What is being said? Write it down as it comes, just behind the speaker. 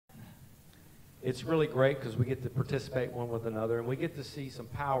it's really great because we get to participate one with another, and we get to see some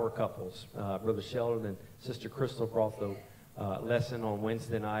power couples. Brother Sheldon and Sister Crystal brought the lesson on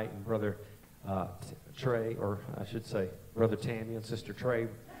Wednesday night, and Brother Trey, or I should say Brother Tammy and Sister Trey,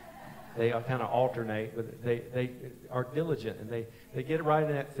 they kind of alternate, but they are diligent, and they get right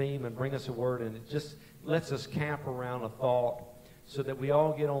in that theme and bring us a word, and it just lets us camp around a thought so that we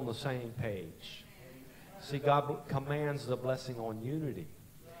all get on the same page. See, God commands the blessing on unity.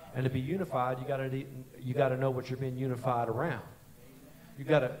 And to be unified, you got to know what you're being unified around. You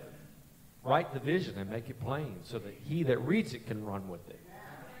got to write the vision and make it plain so that he that reads it can run with it.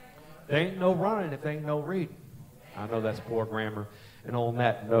 There ain't no running if there ain't no reading. I know that's poor grammar. And on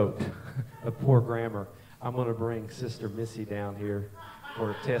that note of poor grammar, I'm going to bring Sister Missy down here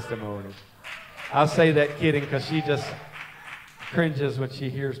for a testimony. I say that kidding because she just cringes when she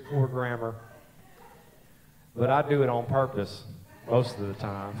hears poor grammar. But I do it on purpose most of the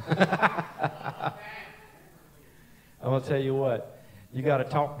time. I'm going to tell you what. You got to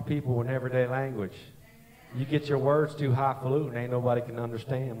talk to people in everyday language. You get your words too highfalutin, ain't nobody can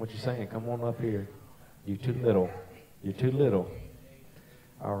understand what you're saying. Come on up here. You too little. You're too little.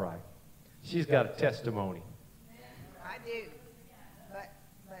 All right. She's got a testimony. I do.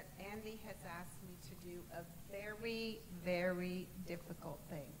 But Andy has asked me to do a very, very difficult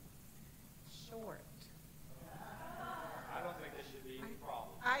thing. Short. I don't think there should be any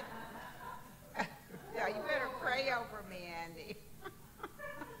problem. Yeah, you better pray over me, Andy.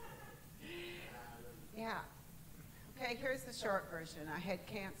 Yeah. Okay, here's the short version. I had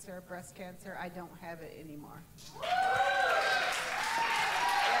cancer, breast cancer. I don't have it anymore.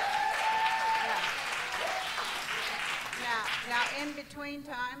 Now, in between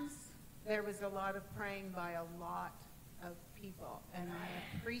times, there was a lot of praying by a lot of people, and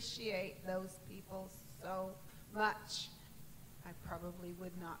I appreciate those people so much. I probably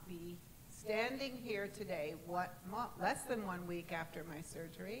would not be standing here today, less than 1 week after my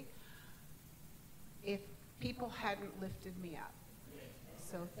surgery, if people hadn't lifted me up.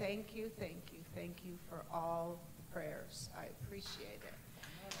 So thank you, thank you, thank you for all the prayers. I appreciate it.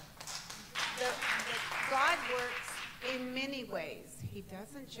 God works in many ways. He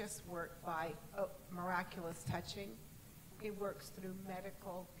doesn't just work by miraculous touching. He works through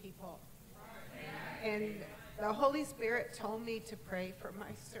medical people. And the Holy Spirit told me to pray for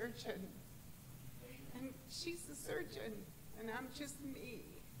my surgeon. And she's the surgeon, and I'm just me.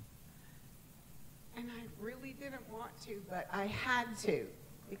 And I really didn't want to, but I had to.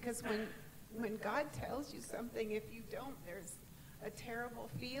 Because when God tells you something, if you don't, there's a terrible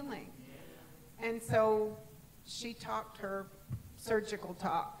feeling. And so she talked her surgical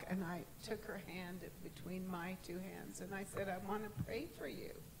talk, and I took her hand between my two hands, and I said, I want to pray for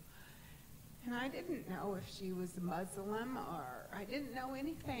you. And I didn't know if she was Muslim, or I didn't know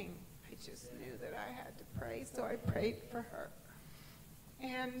anything. I just knew that I had to pray, so I prayed for her.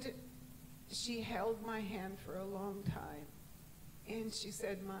 And she held my hand for a long time. And she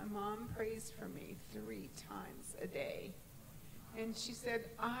said, my mom prays for me 3 times a day. And she said,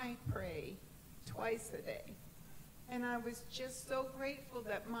 I pray twice a day. And I was just so grateful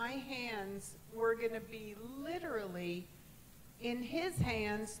that my hands were going to be literally in his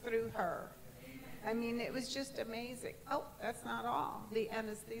hands through her. I mean, it was just amazing. Oh, that's not all. The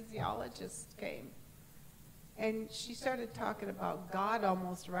anesthesiologist came. And she started talking about God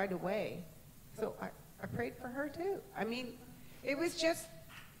almost right away. So I prayed for her too. I mean, it was just,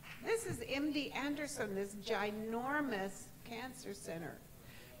 this is MD Anderson, this ginormous cancer center.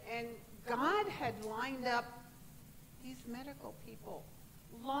 And God had lined up these medical people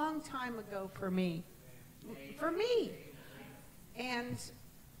long time ago for me. For me. And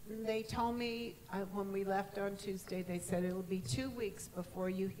they told me when we left on Tuesday, they said it'll be 2 weeks before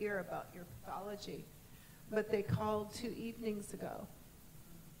you hear about your pathology. But they called 2 evenings ago.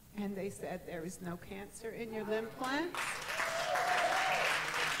 And they said there is no cancer in your lymph glands.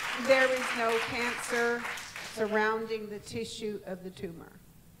 There is no cancer surrounding the tissue of the tumor.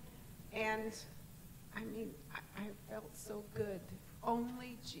 And I mean, I felt so good.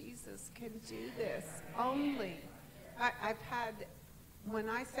 Only Jesus can do this. Only. I've had, when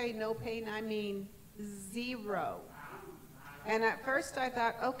I say no pain, I mean 0. And at first I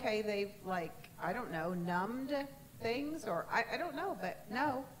thought, okay, they've like, I don't know, numbed things, or I don't know, but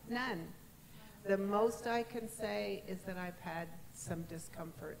no, none. The most I can say is that I've had some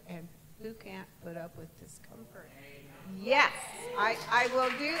discomfort, and who can't put up with discomfort? Yes, I will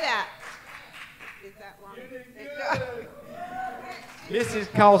do that. Is that long? This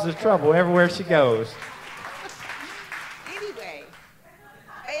causes trouble everywhere she goes.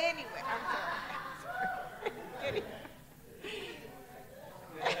 Anyway, I'm sorry.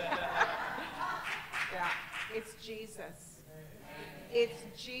 It's Jesus. It's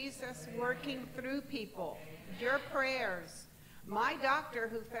Jesus working through people. Your prayers. My doctor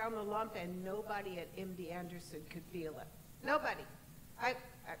who found the lump, and nobody at MD Anderson could feel it. Nobody. I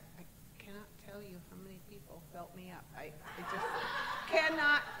cannot tell you how many people felt me up. I just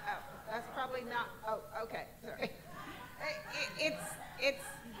cannot. Oh, that's probably not. Oh, okay. Sorry. It's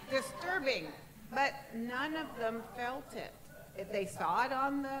disturbing, but none of them felt it. They saw it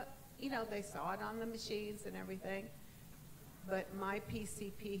on the, they saw it on the machines and everything. But my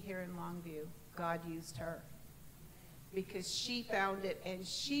PCP here in Longview, God used her because she found it and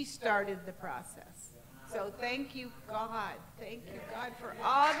she started the process. So thank you, God. Thank you, God, for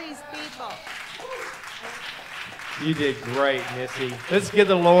all these people. You did great, Missy. Let's give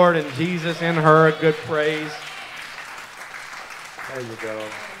the Lord and Jesus and her a good praise. There you go.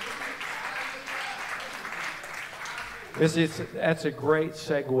 That's a great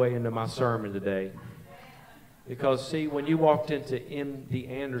segue into my sermon today. Because, see, when you walked into MD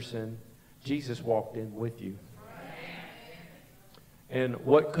Anderson, Jesus walked in with you. And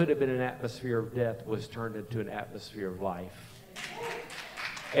what could have been an atmosphere of death was turned into an atmosphere of life.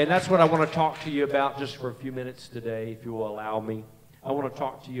 And that's what I want to talk to you about just for a few minutes today, if you will allow me. I want to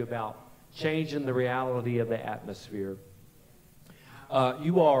talk to you about changing the reality of the atmosphere.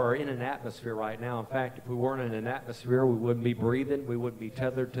 You are in an atmosphere right now. In fact, if we weren't in an atmosphere, we wouldn't be breathing. We wouldn't be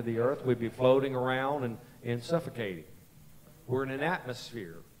tethered to the earth. We'd be floating around and suffocating. We're in an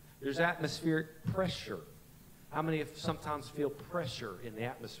atmosphere. There's atmospheric pressure. How many sometimes feel pressure in the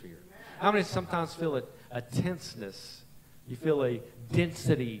atmosphere? How many sometimes feel a tenseness? You feel a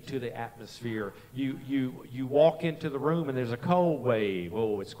density to the atmosphere. You walk into the room and there's a cold wave.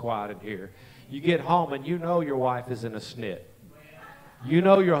 Oh, it's quiet in here. You get home and you know your wife is in a snit. You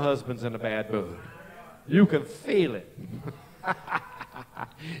know your husband's in a bad mood. You can feel it.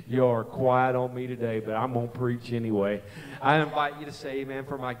 You're quiet on me today, but I'm going to preach anyway. I invite you to say amen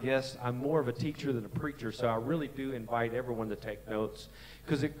for my guests. I'm more of a teacher than a preacher, so I really do invite everyone to take notes.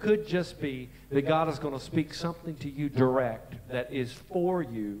 Because it could just be that God is going to speak something to you direct that is for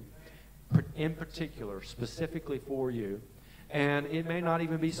you, in particular, specifically for you. And it may not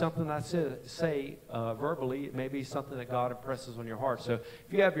even be something I say verbally. It may be something that God impresses on your heart. So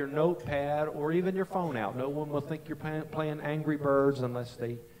if you have your notepad or even your phone out, no one will think you're playing Angry Birds unless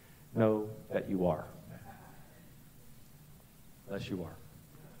they know that you are. Unless you are.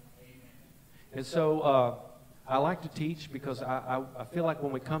 And so I like to teach because I feel like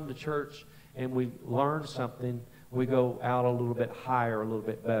when we come to church and we learn something, we go out a little bit higher, a little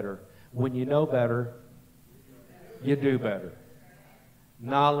bit better. When you know better, you do better.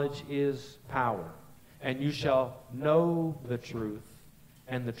 Knowledge is power. And you shall know the truth,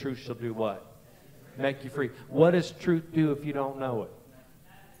 and the truth shall do what? Make you free. What does truth do if you don't know it?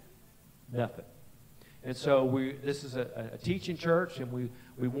 Nothing. And so this is a teaching church, and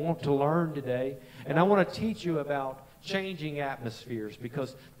we want to learn today. And I want to teach you about changing atmospheres,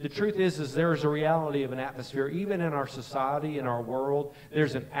 because the truth is there's a reality of an atmosphere. Even in our society, in our world,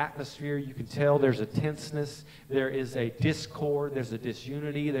 there's an atmosphere. You can tell there's a tenseness, there is a discord, there's a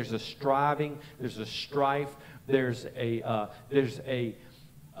disunity, there's a striving, there's a strife, there's a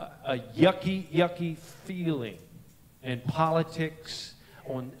yucky feeling in politics,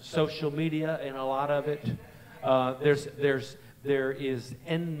 on social media, and a lot of it. There is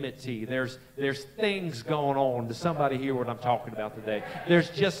enmity. There's things going on. Does somebody hear what I'm talking about today? There's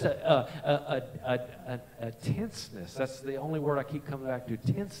just a tenseness. That's the only word I keep coming back to,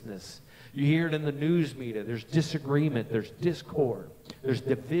 tenseness. You hear it in the news media. There's disagreement. There's discord. There's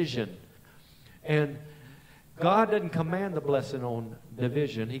division. And God doesn't command the blessing on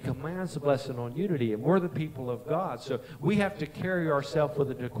division. He commands the blessing on unity. And we're the people of God. So we have to carry ourselves with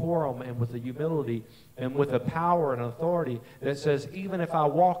a decorum and with a humility and with a power and authority that says, even if I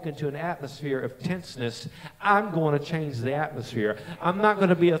walk into an atmosphere of tenseness, I'm going to change the atmosphere. I'm not going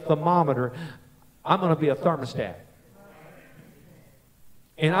to be a thermometer. I'm going to be a thermostat.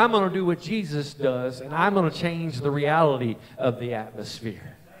 And I'm going to do what Jesus does, and I'm going to change the reality of the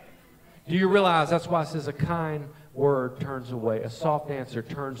atmosphere. Do you realize that's why it says a kind word turns away, a soft answer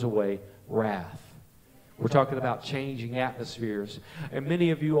turns away wrath? We're talking about changing atmospheres. And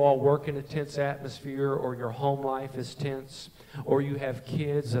many of you all work in a tense atmosphere, or your home life is tense, or you have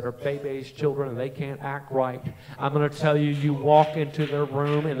kids that are baby-aged children and they can't act right. I'm going to tell you, you walk into their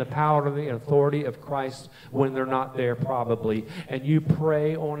room in the power and the authority of Christ when they're not there probably. And you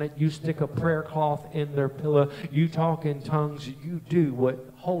pray on it. You stick a prayer cloth in their pillow. You talk in tongues. You do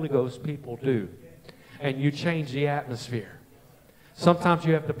what Holy Ghost people do. And you change the atmosphere. Sometimes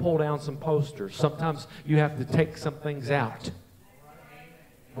you have to pull down some posters. Sometimes you have to take some things out.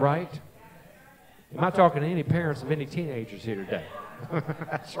 Right? Am I talking to any parents of any teenagers here today?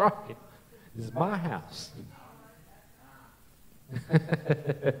 That's right. This is my house.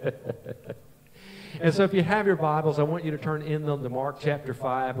 And so if you have your Bibles, I want you to turn in them to Mark chapter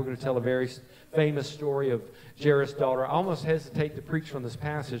 5. We're going to tell a very famous story of Jairus' daughter. I almost hesitate to preach from this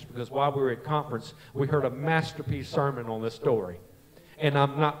passage because while we were at conference, we heard a masterpiece sermon on this story. And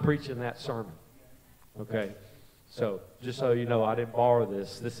I'm not preaching that sermon. Okay? So just so you know, I didn't borrow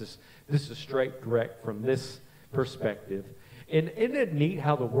this. This is straight direct from this perspective. And isn't it neat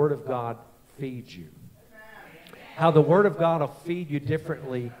how the Word of God feeds you? How the Word of God will feed you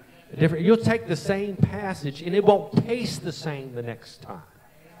differently. You'll take the same passage and it won't taste the same the next time.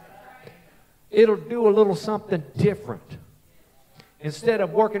 It'll do a little something different. Instead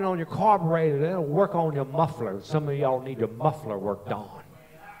of working on your carburetor, it'll work on your muffler. Some of y'all need your muffler worked on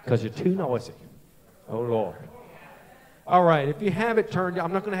because you're too noisy. Oh, Lord. All right, if you have it turned,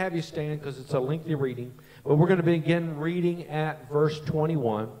 I'm not going to have you stand because it's a lengthy reading, but we're going to begin reading at verse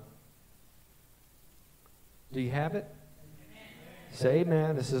 21. Do you have it? Say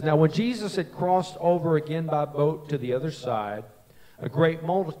amen. It says, now when Jesus had crossed over again by boat to the other side, a great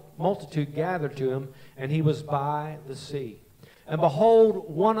multitude gathered to him, and he was by the sea. And behold,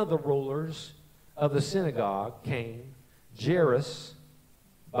 one of the rulers of the synagogue came, Jairus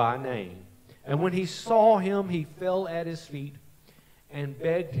by name. And when he saw him, he fell at his feet and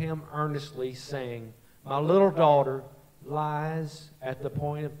begged him earnestly, saying, my little daughter lies at the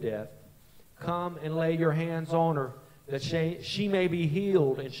point of death. Come and lay your hands on her, that she may be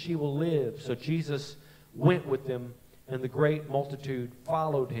healed and she will live. So Jesus went with them, and the great multitude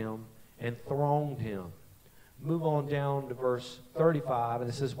followed him and thronged him. Move on down to verse 35, and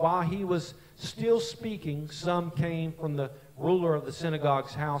it says, while he was still speaking, some came from the ruler of the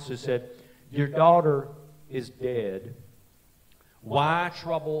synagogue's house who said, your daughter is dead. Why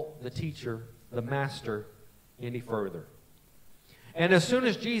trouble the teacher, the master, any further? And as soon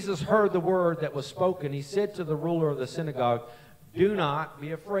as Jesus heard the word that was spoken, he said to the ruler of the synagogue, do not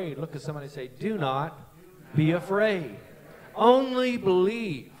be afraid. Look at somebody and say, do not be afraid. Only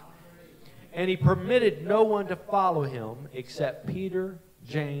believe. And he permitted no one to follow him except Peter,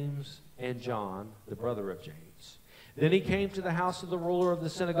 James, and John, the brother of James. Then he came to the house of the ruler of the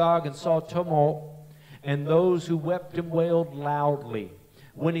synagogue and saw tumult, and those who wept and wailed loudly.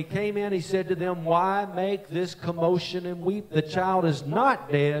 When he came in, he said to them, why make this commotion and weep? The child is not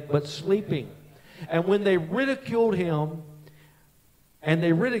dead, but sleeping. And when they ridiculed him,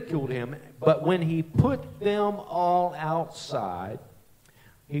 but when he put them all outside,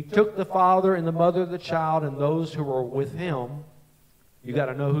 he took the father and the mother of the child and those who were with him. You got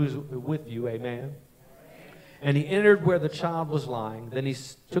to know who's with you, amen? And he entered where the child was lying. Then he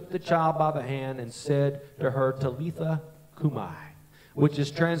took the child by the hand and said to her, Talitha cumi, which is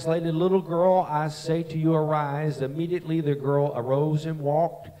translated, little girl, I say to you, arise. Immediately the girl arose and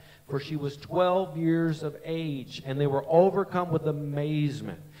walked, for she was 12 years of age, and they were overcome with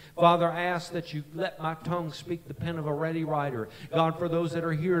amazement. Father, I ask that you let my tongue speak the pen of a ready writer. God, for those that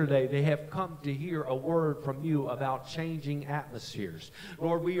are here today, they have come to hear a word from you about changing atmospheres.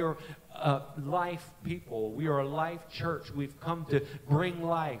 Lord, we are life people. We are a life church. We've come to bring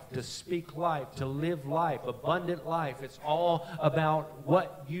life, to speak life, to live life, abundant life. It's all about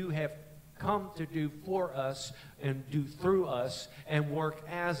what you have come to do for us and do through us and work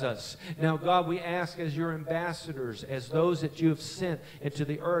as us. Now, God, we ask as your ambassadors, as those that you have sent into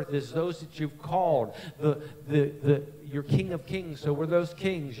the earth, as those that you've called, your King of Kings, so we're those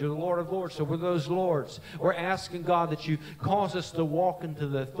kings. You're the Lord of Lords, so we're those lords. We're asking, God, that you cause us to walk into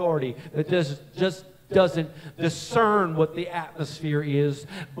the authority that doesn't discern what the atmosphere is,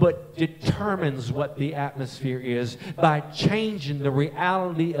 but determines what the atmosphere is by changing the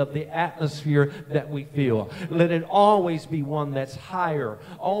reality of the atmosphere that we feel. Let it always be one that's higher,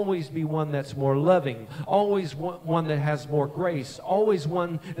 always be one that's more loving, always one that has more grace, always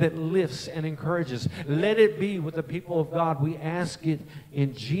one that lifts and encourages. Let it be with the people of God. We ask it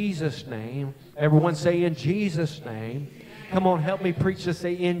in Jesus' name. Everyone say, in Jesus' name. Come on, help me preach this.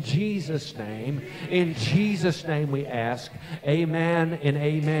 Say, in Jesus' name. In Jesus' name we ask. Amen and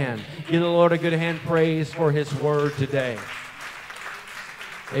amen. Give the Lord a good hand praise for his word today.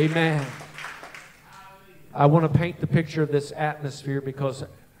 Amen. I want to paint the picture of this atmosphere because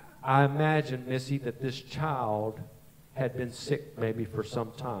I imagine, Missy, that this child had been sick maybe for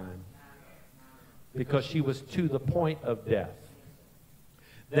some time because she was to the point of death.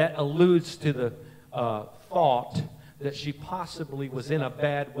 That alludes to the thought that she possibly was in a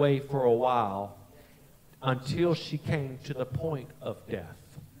bad way for a while until she came to the point of death.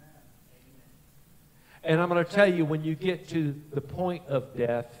 And I'm going to tell you, when you get to the point of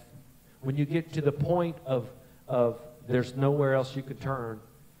death, when you get to the point of there's nowhere else you could turn,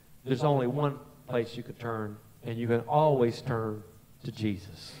 there's only one place you could turn, and you can always turn to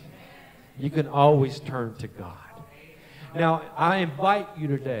Jesus. You can always turn to God. Now, I invite you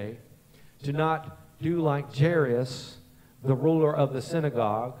today to not do like Jairus, the ruler of the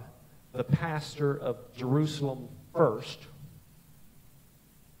synagogue, the pastor of Jerusalem first,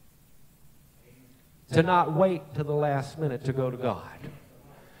 to not wait till the last minute to go to God.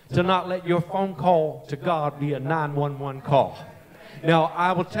 To not let your phone call to God be a 911 call. Now,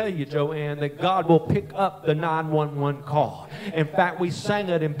 I will tell you, Joanne, that God will pick up the 911 call. In fact, we sang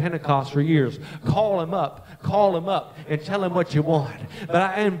it in Pentecost for years. Call him up, and tell him what you want. But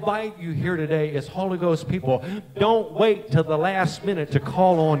I invite you here today as Holy Ghost people, don't wait till the last minute to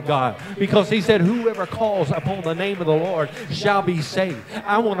call on God. Because he said, whoever calls upon the name of the Lord shall be saved.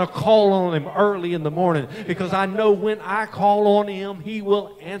 I want to call on him early in the morning because I know when I call on him, he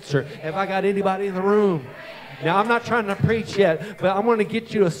will answer. Have I got anybody in the room? Now, I'm not trying to preach yet, but I want to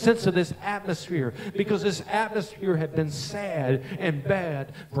get you a sense of this atmosphere because this atmosphere had been sad and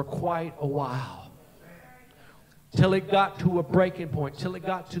bad for quite a while. Till it got to a breaking point, till it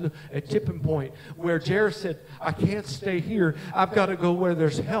got to a tipping point where Jairus said, I can't stay here. I've got to go where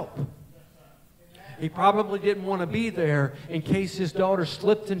there's help. He probably didn't want to be there in case his daughter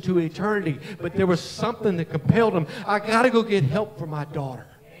slipped into eternity, but there was something that compelled him. I got to go get help for my daughter.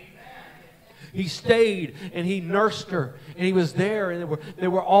 He stayed and he nursed her and he was there and they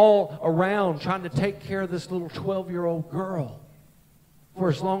were all around trying to take care of this little 12-year-old girl for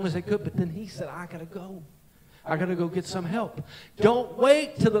as long as they could. But then he said, I got to go. I got to go get some help. Don't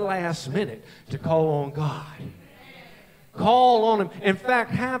wait till the last minute to call on God. Call on him. In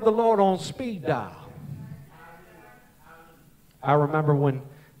fact, have the Lord on speed dial. I remember when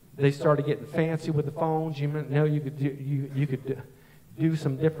they started getting fancy with the phones. You know, you could do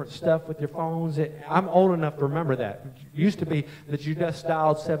some different stuff with your phones. I'm old enough to remember that. It used to be that you just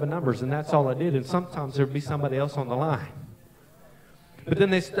dialed 7 numbers and that's all I did, and sometimes there would be somebody else on the line. But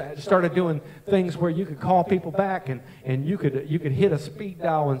then they started doing things where you could call people back and you could hit a speed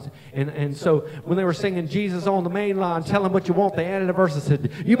dial. And so when they were singing Jesus on the main line, tell him what you want, they added a verse that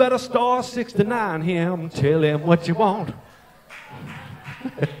said, you better star 69 him, tell him what you want.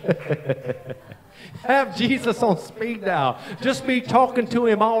 Have Jesus on speed dial. Just be talking to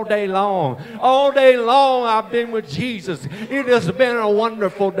him all day long. All day long I've been with Jesus. It has been a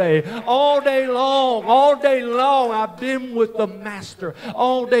wonderful day. All day long I've been with the Master.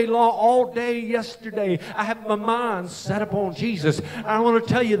 All day long, all day yesterday, I have my mind set upon Jesus. I want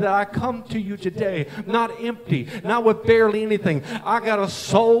to tell you that I come to you today not empty, not with barely anything. I got a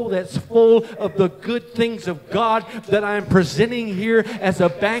soul that's full of the good things of God that I am presenting here as a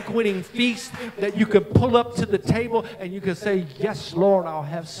banqueting feast that you could pull up to the table and you could say, yes, Lord, I'll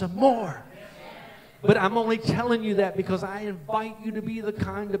have some more. But I'm only telling you that because I invite you to be the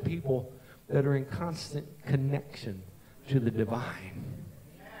kind of people that are in constant connection to the divine.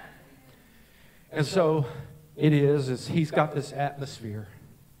 And so it is he's got this atmosphere.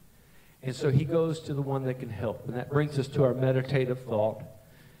 And so he goes to the one that can help. And that brings us to our meditative thought.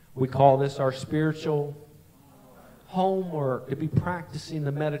 We call this our spiritual homework. To be practicing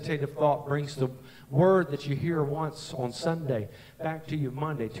the meditative thought brings the word that you hear once on Sunday back to you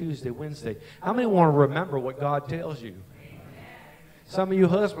Monday, Tuesday, Wednesday. How many want to remember what God tells you? Some of you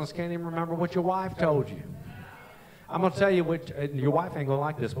husbands can't even remember what your wife told you. I'm going to tell you what, your wife ain't going to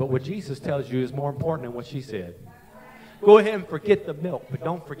like this, but what Jesus tells you is more important than what she said. Go ahead and forget the milk, but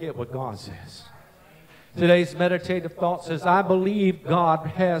don't forget what God says. Today's meditative thought says, I believe God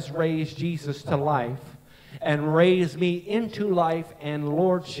has raised Jesus to life and raised me into life and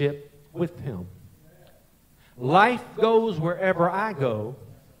lordship with him. Life goes wherever I go,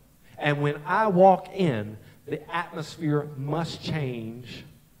 and when I walk in, the atmosphere must change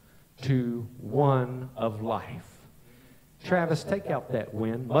to one of life. Travis, take out that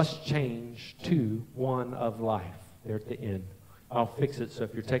when. Must change to one of life. There at the end. I'll fix it so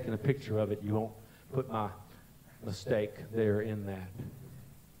if you're taking a picture of it, you won't put my mistake there in that.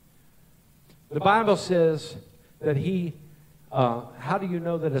 The Bible says that how do you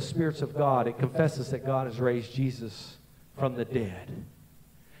know that the Spirit's of God? It confesses that God has raised Jesus from the dead.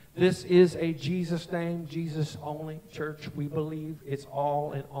 This is a Jesus name, Jesus only church. We believe it's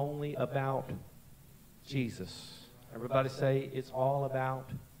all and only about Jesus. Everybody say, it's all about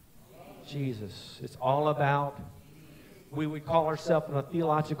Jesus. It's all about, we would call ourselves in a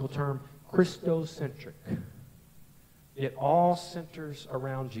theological term, Christocentric. It all centers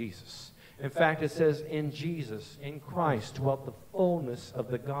around Jesus. In fact, it says, in Jesus, in Christ, dwelt the fullness of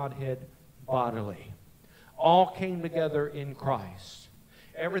the Godhead bodily. All came together in Christ.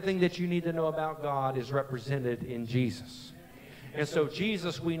 Everything that you need to know about God is represented in Jesus. And so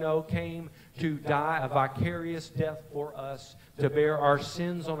Jesus, we know, came to die a vicarious death for us, to bear our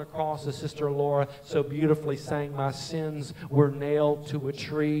sins on a cross. As Sister Laura so beautifully sang, my sins were nailed to a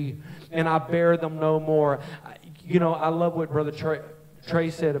tree, and I bear them no more. You know, I love what Brother Trey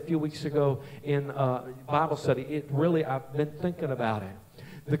said a few weeks ago in Bible study. It really, I've been thinking about it.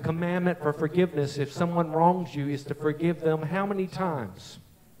 The commandment for forgiveness, if someone wrongs you, is to forgive them how many times?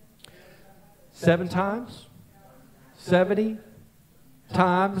 7 times? 70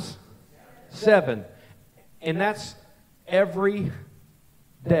 times 7. And that's every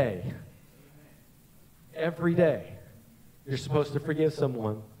day. Every day. You're supposed to forgive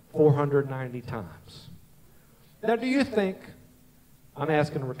someone 490 times. Now, do you think, I'm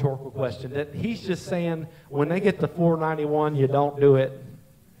asking a rhetorical question, that he's just saying when they get to 491, you don't do it?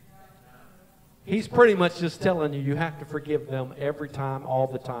 He's pretty much just telling you have to forgive them every time, all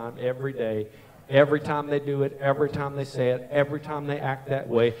the time, every day. Every time they do it, every time they say it, every time they act that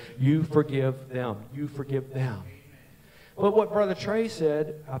way, you forgive them. You forgive them. But what Brother Trey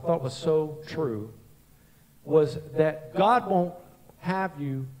said, I thought was so true, was that God won't have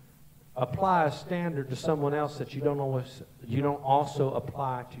you apply a standard to someone else that you don't also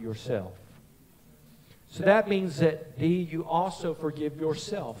apply to yourself. So that means that, D, you also forgive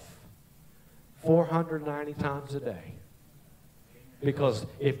yourself 490 times a day. Because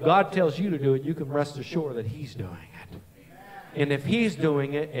if God tells you to do it, you can rest assured that He's doing it. And if He's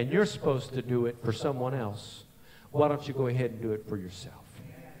doing it and you're supposed to do it for someone else, why don't you go ahead and do it for yourself?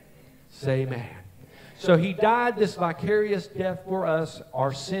 Say amen. So He died this vicarious death for us.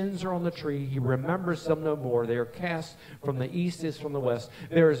 Our sins are on the tree. He remembers them no more. They are cast from the east as from the west.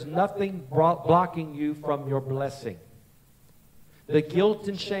 There is nothing blocking you from your blessing. The guilt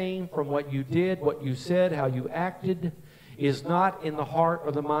and shame from what you did, what you said, how you acted, is not in the heart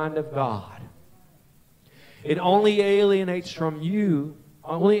or the mind of God. It only alienates you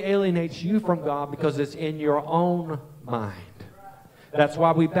from God because it's in your own mind. That's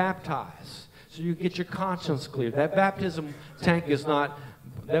why we baptize, so you get your conscience clear. That baptism tank is not,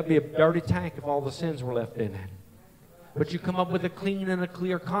 that'd be a dirty tank if all the sins were left in it. But you come up with a clean and a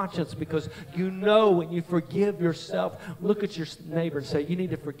clear conscience because you know when you forgive yourself. Look at your neighbor and say, you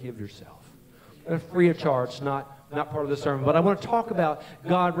need to forgive yourself. Free of charge, not part of the sermon. But I want to talk about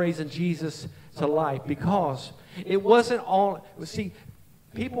God raising Jesus to life because it wasn't all... See,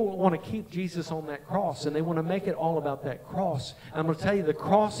 people want to keep Jesus on that cross, and they want to make it all about that cross. I'm going to tell you, the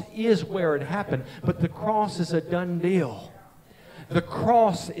cross is where it happened, but the cross is a done deal. The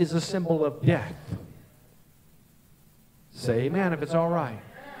cross is a symbol of death. Say amen if it's all right.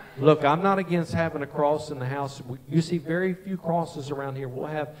 Look, I'm not against having a cross in the house. You see very few crosses around here.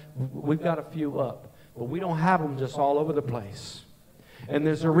 We've got a few up. But we don't have them just all over the place. And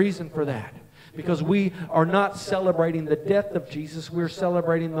there's a reason for that. Because we are not celebrating the death of Jesus. We're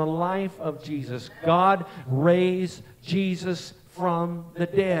celebrating the life of Jesus. God raised Jesus from the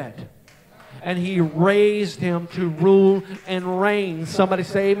dead. And He raised Him to rule and reign. Somebody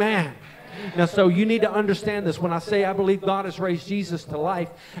say amen. Now, so you need to understand this. When I say I believe God has raised Jesus to life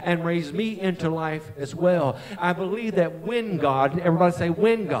and raised me into life as well, I believe that when God, everybody say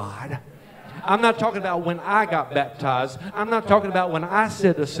when God, I'm not talking about when I got baptized. I'm not talking about when I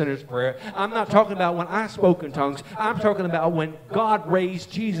said the sinner's prayer. I'm not talking about when I spoke in tongues. I'm talking about when God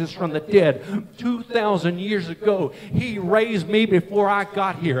raised Jesus from the dead 2,000 years ago. He raised me before I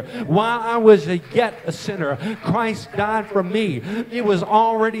got here. While I was yet a sinner, Christ died for me. It was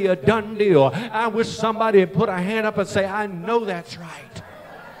already a done deal. I wish somebody would put a hand up and say, I know that's right.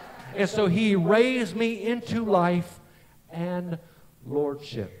 And so He raised me into life and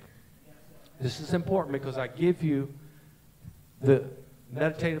lordship. This is important because I give you the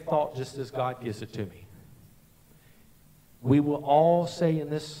meditative thought just as God gives it to me. We will all say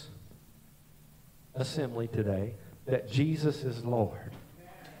in this assembly today that Jesus is Lord.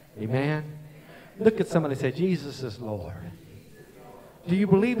 Amen? Look at somebody and say, Jesus is Lord. Do you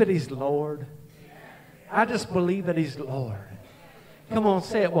believe that He's Lord? I just believe that He's Lord. Come on,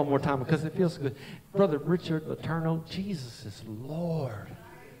 say it one more time because it feels good. Brother Richard Letourneau, Jesus is Lord.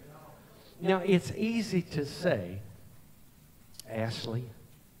 Now, it's easy to say, Ashley,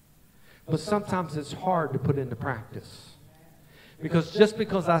 but sometimes it's hard to put into practice. Because just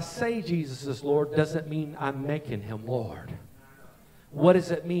because I say Jesus is Lord doesn't mean I'm making Him Lord. What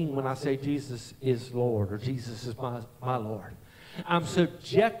does it mean when I say Jesus is Lord or Jesus is my Lord? I'm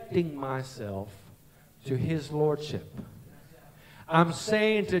subjecting myself to His Lordship. I'm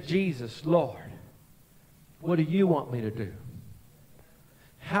saying to Jesus, Lord, what do you want me to do?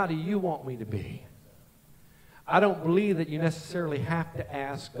 How do you want me to be? I don't believe that you necessarily have to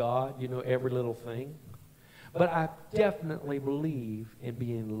ask God, every little thing. But I definitely believe in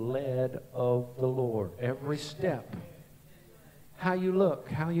being led of the Lord. Every step. How you look,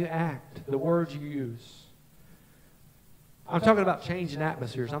 how you act, the words you use. I'm talking about changing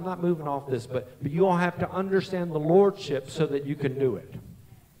atmospheres. I'm not moving off this, but you all have to understand the Lordship so that you can do it.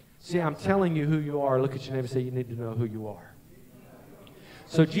 See, I'm telling you who you are. Look at your neighbor and say, you need to know who you are.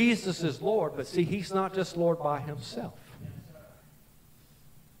 So Jesus is Lord, but see, He's not just Lord by Himself.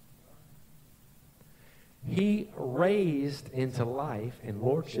 He raised into life and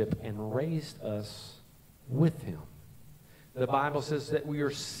Lordship and raised us with Him. The Bible says that we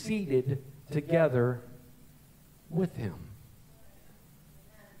are seated together with Him.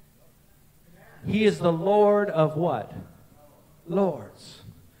 He is the Lord of what? Lords.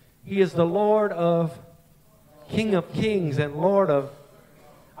 He is the Lord of King of Kings and Lord of...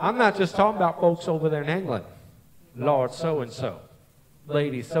 I'm not just talking about folks over there in England. Lord so-and-so.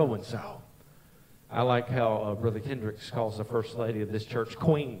 Lady so-and-so. I like how Brother Kendricks calls the first lady of this church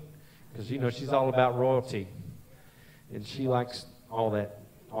Queen. Because, she's all about royalty. And she likes all that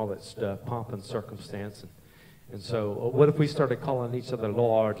stuff, pomp and circumstance. And so what if we started calling each other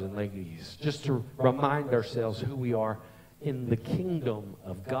lords and ladies, just to remind ourselves who we are in the kingdom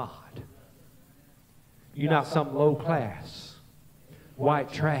of God. You're not some low class,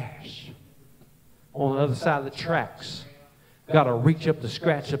 white trash on the other side of the tracks. Got to reach up to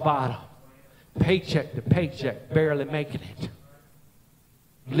scratch the bottom. Paycheck to paycheck, barely making it.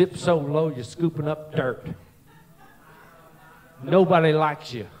 Lip so low you're scooping up dirt. Nobody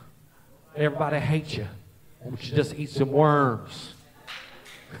likes you. Everybody hates you. Why don't you just eat some worms?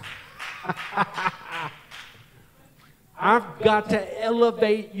 I've got to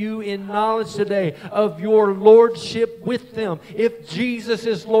elevate you in knowledge today of your lordship with them. If Jesus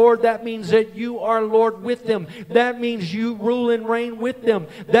is Lord, that means that you are Lord with them. That means you rule and reign with them.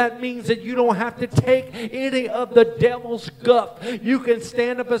 That means that you don't have to take any of the devil's guff. You can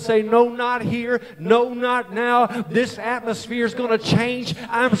stand up and say, no, not here. No, not now. This atmosphere is going to change.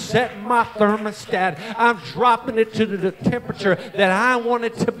 I'm setting my thermostat. I'm dropping it to the temperature that I want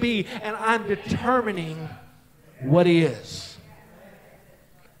it to be. And I'm determining what He is.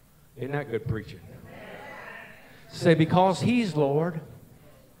 Isn't that good preaching? Say, because He's Lord.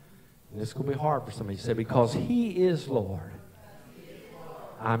 And this is going to be hard for somebody. Say, because He is Lord,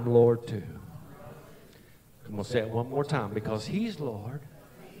 I'm Lord too. I'm going to say it one more time. Because He's Lord,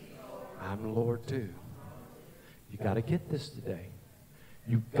 I'm Lord too. You got to get this today.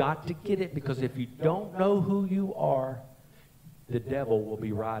 You've got to get it, because if you don't know who you are, the devil will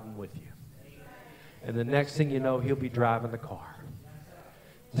be riding with you. And the next thing you know, he'll be driving the car,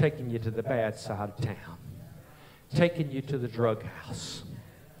 taking you to the bad side of town, taking you to the drug house,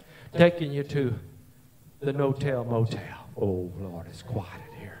 taking you to the no-tell motel. Oh, Lord, it's quiet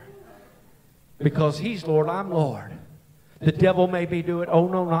here. Because He's Lord, I'm Lord. The devil may be doing, oh,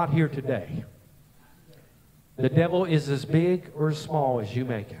 no, not here today. The devil is as big or as small as you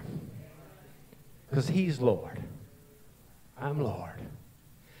make him. Because He's Lord. I'm Lord.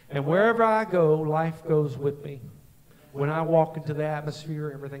 And wherever I go, life goes with me. When I walk into the atmosphere,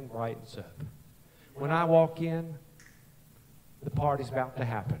 everything brightens up. When I walk in, the party's about to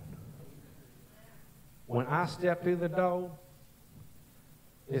happen. When I step through the door,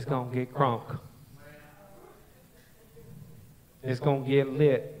 it's going to get crunk. It's going to get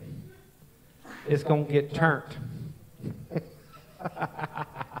lit. It's going to get turned.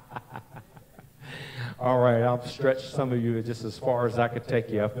 All right, I'll stretch some of you just as far as I could take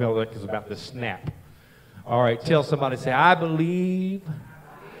you. I feel like it's about to snap. All right, tell somebody, say, I believe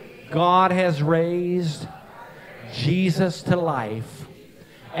God has raised Jesus to life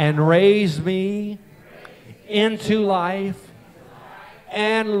and raised me into life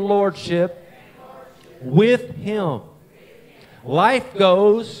and lordship with Him. Life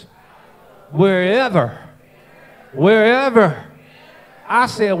goes wherever. I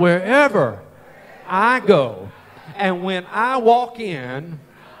said wherever I go. And when I walk in,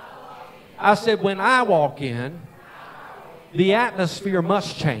 I said when I walk in, the atmosphere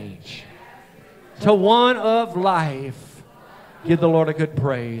must change to one of life. Give the Lord a good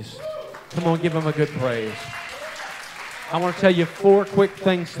praise. Come on, give Him a good praise. I want to tell you 4 quick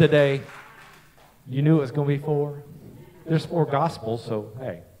things today. You knew it was going to be 4? There's 4 gospels, so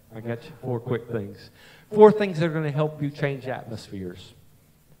hey, I got you 4 quick things. 4 things that are going to help you change atmospheres.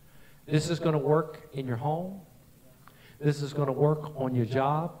 This is going to work in your home. This is going to work on your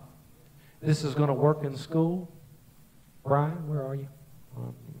job. This is going to work in school. Brian, where are you?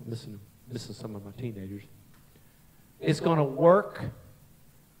 I'm missing some of my teenagers. It's going to work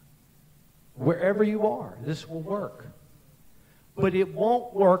Wherever you are, this will work. But it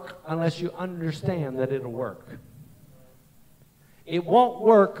won't work unless you understand that it'll work. It won't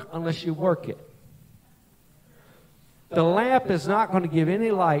work unless you work it. The lamp is not going to give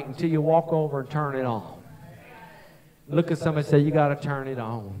any light until you walk over and turn it on. Look at somebody and say, you got to turn it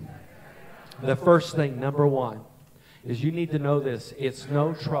on. The first thing, number one, is you need to know this. It's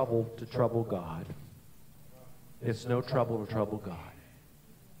no trouble to trouble God. It's no trouble to trouble God.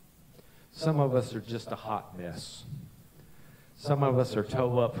 Some of us are just a hot mess. Some of us are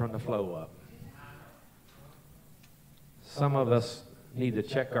toe up from the flow up. Some of us need to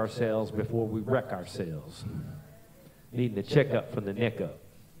check ourselves before we wreck ourselves. Need to check up from the neck up.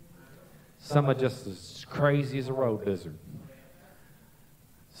 Some are just as crazy as a road lizard.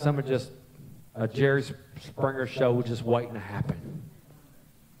 Some are just a Jerry Springer show just waiting to happen.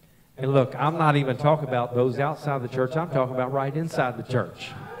 And look, I'm not even talking about those outside the church. I'm talking about right inside the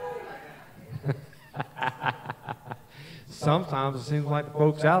church. Sometimes it seems like the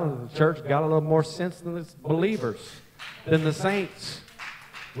folks out of the church got a little more sense than the believers, than the saints.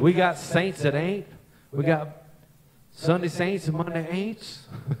 We got saints that ain't. We got Sunday saints and Monday ain'ts.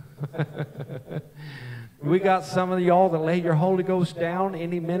 We got some of y'all that lay your Holy Ghost down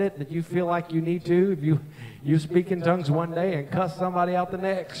any minute that you feel like you need to. If you speak in tongues one day and cuss somebody out the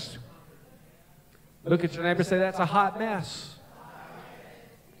next. Look at your neighbor and say, that's a hot mess.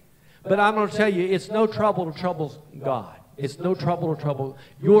 But I'm going to tell you, it's no trouble to trouble God. It's no trouble to trouble.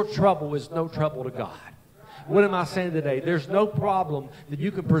 Your trouble is no trouble to God. What am I saying today? There's no problem that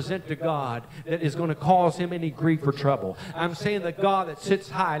you can present to God that is going to cause him any grief or trouble. I'm saying the God that sits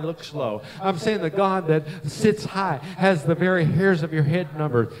high looks low. I'm saying the God that sits high has the very hairs of your head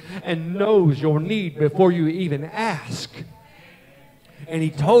numbered and knows your need before you even ask. And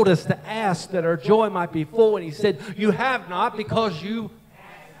he told us to ask that our joy might be full. And he said, you have not because you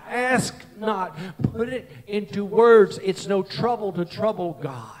ask not. Put it into words. It's no trouble to trouble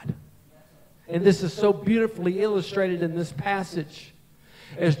God. And this is so beautifully illustrated in this passage.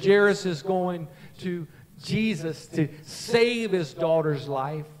 As Jairus is going to Jesus to save his daughter's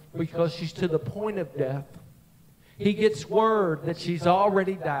life because she's to the point of death, he gets word that she's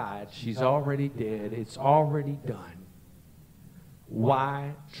already died. She's already dead. It's already done.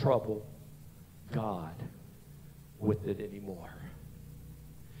 Why trouble God with it anymore?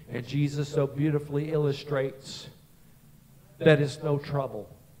 And Jesus so beautifully illustrates that it's no trouble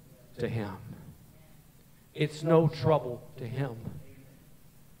to him. It's no trouble to him.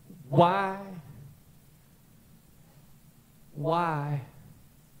 Why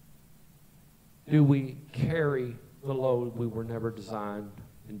do we carry the load we were never designed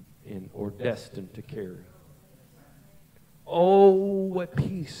or destined to carry? Oh, what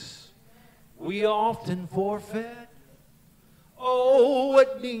peace we often forfeit. Oh,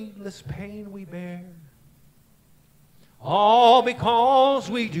 what needless pain we bear. All because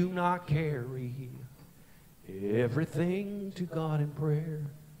we do not carry everything to God in prayer.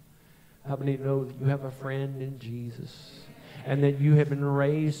 How many know that you have a friend in Jesus and that you have been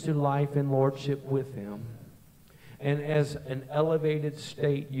raised to life and lordship with him? And as an elevated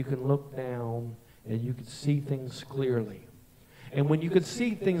state, you can look down and you can see things clearly. And when you can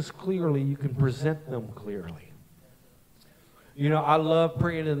see things clearly, you can present them clearly. You know, I love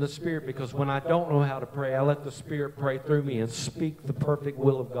praying in the Spirit because when I don't know how to pray, I let the Spirit pray through me and speak the perfect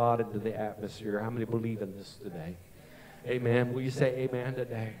will of God into the atmosphere. How many believe in this today? Amen. Will you say amen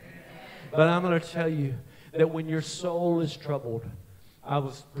today? But I'm going to tell you that when your soul is troubled, I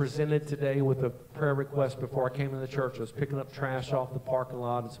was presented today with a prayer request before I came to the church. I was picking up trash off the parking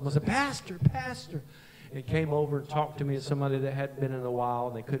lot, and someone said, Pastor, and came over and talked to me as somebody that hadn't been in a while,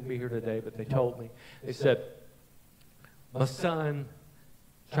 and they couldn't be here today, but they told me. They said, my son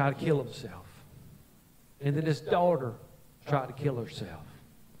tried to kill himself. And then his daughter tried to kill herself.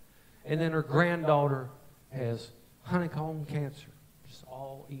 And then her granddaughter has honeycomb cancer. Just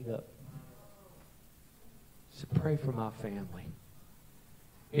all eat up. So pray for my family.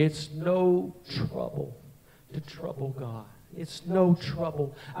 It's no trouble to trouble God. It's no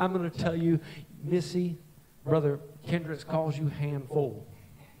trouble. I'm going to tell you, Missy, Brother Kendricks calls you handful.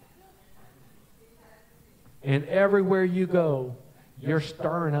 And everywhere you go, you're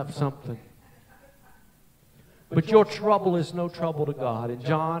stirring up something. But your trouble is no trouble to God. And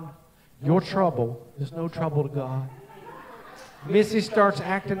John, your trouble is no trouble to God. Missy starts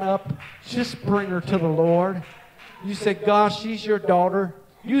acting up, just bring her to the Lord. You say, God, she's your daughter.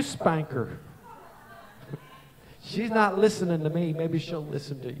 You spank her. She's not listening to me. Maybe she'll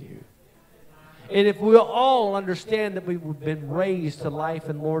listen to you. And if we'll all understand that we've been raised to life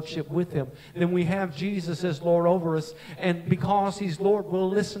and lordship with Him, then we have Jesus as Lord over us. And because He's Lord, we'll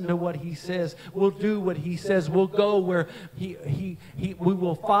listen to what He says. We'll do what He says. We'll go where we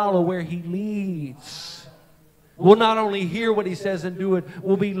will follow where He leads. We'll not only hear what He says and do it,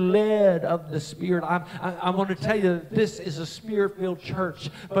 we'll be led of the Spirit. I want to tell you that this is a Spirit-filled church.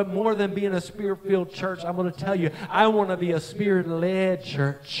 But more than being a Spirit-filled church, I'm going to tell you, I want to be a Spirit-led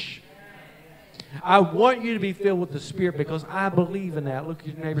church. I want you to be filled with the Spirit because I believe in that. Look at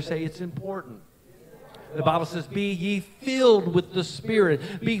your neighbor and say, it's important. The Bible says, be ye filled with the Spirit.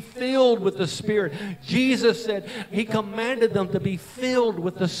 Be filled with the Spirit. Jesus said, He commanded them to be filled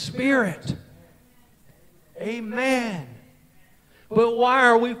with the Spirit. Amen. But why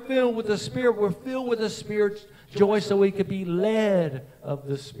are we filled with the Spirit? We're filled with the Spirit's joy so we could be led of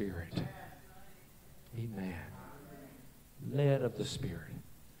the Spirit. Amen. Led of the Spirit.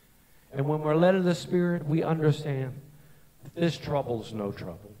 And when we're led of the Spirit, we understand that this trouble is no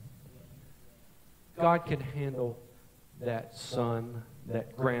trouble. God can handle that son,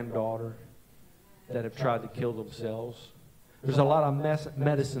 that granddaughter that have tried to kill themselves. There's a lot of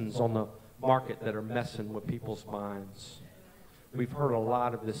medicines on the market that are messing with people's minds. We've heard a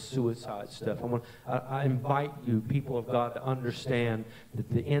lot of this suicide stuff. I invite you, people of God, to understand that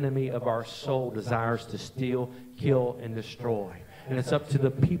the enemy of our soul desires to steal, kill, and destroy. And it's up to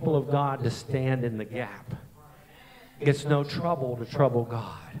the people of God to stand in the gap. It's no trouble to trouble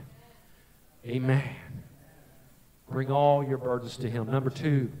God. Amen. Bring all your burdens to Him. Number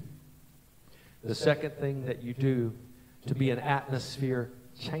 2, the second thing that you do to be an atmosphere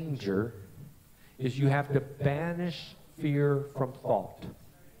changer is you have to banish fear from thought.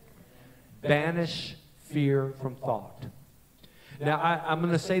 Banish fear from thought. Now, I'm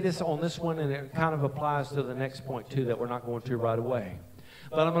going to say this on this one, and it kind of applies to the next point, too, that we're not going to right away.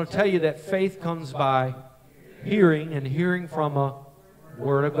 But I'm going to tell you that faith comes by hearing, and hearing from a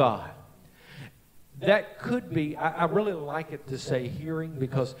Word of God. That could be, I really like it to say hearing,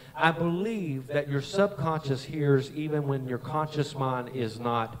 because I believe that your subconscious hears even when your conscious mind is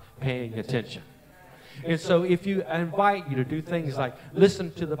not paying attention. And so I invite you to do things like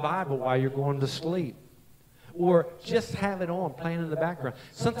listen to the Bible while you're going to sleep. Or just have it on, playing in the background.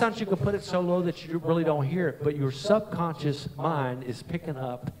 Sometimes you can put it so low that you really don't hear it, but your subconscious mind is picking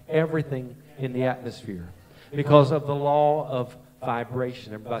up everything in the atmosphere because of the law of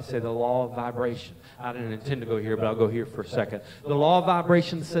vibration. Everybody say the law of vibration. I didn't intend to go here, but I'll go here for a second. The law of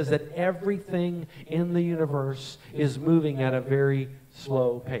vibration says that everything in the universe is moving at a very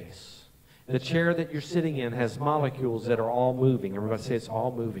slow pace. The chair that you're sitting in has molecules that are all moving. Everybody say it's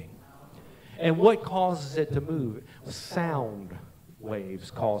all moving. And what causes it to move? Sound waves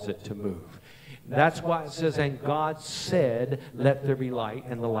cause it to move. That's why it says, and God said, let there be light,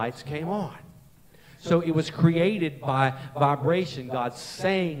 and the lights came on. So it was created by vibration, God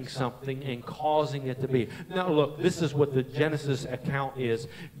saying something and causing it to be. Now look, this is what the Genesis account is.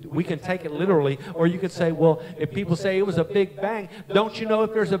 We can take it literally, or you could say, well, if people say it was a big bang, don't you know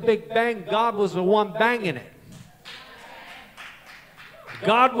if there's a big bang, God was the one banging it.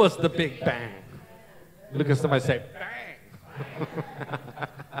 God was the big bang. Look at somebody say, bang.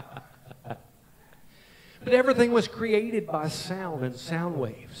 But everything was created by sound and sound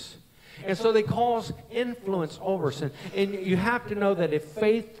waves. And so they cause influence over us. And you have to know that if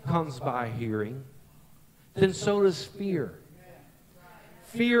faith comes by hearing, then so does fear.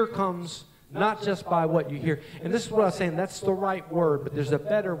 Fear comes not just by what you hear. And this is what I was saying, that's the right word, but there's a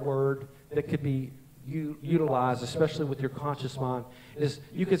better word that could be utilized, especially with your conscious mind, is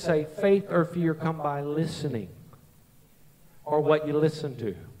you could say faith or fear come by listening or what you listen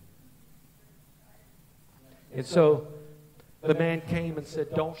to. And so the man came and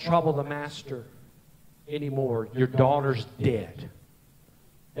said, don't trouble the master anymore. Your daughter's dead.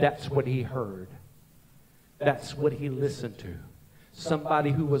 That's what he heard. That's what he listened to.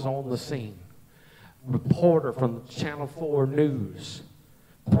 Somebody who was on the scene. Reporter from Channel 4 News.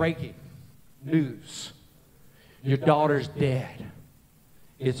 Breaking news. Your daughter's dead.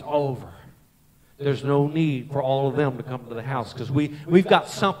 It's over. There's no need for all of them to come to the house because we've got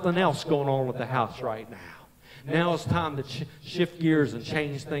something else going on at the house right now. Now it's time to shift gears and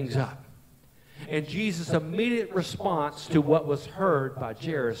change things up. And Jesus' immediate response to what was heard by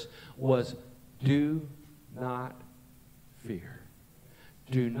Jairus was, do not fear.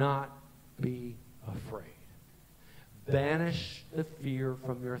 Do not be afraid. Banish the fear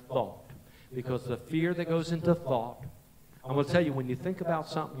from your thought. Because the fear that goes into thought, I'm going to tell you, when you think about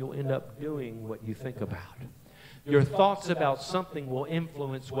something, you'll end up doing what you think about. Your thoughts about something will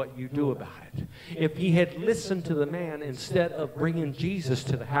influence what you do about it. If he had listened to the man instead of bringing Jesus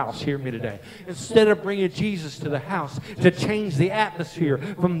to the house, hear me today, instead of bringing Jesus to the house to change the atmosphere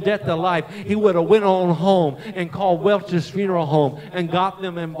from death to life, he would have went on home and called Welch's Funeral Home and got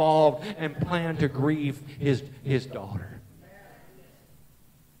them involved and planned to grieve his daughter.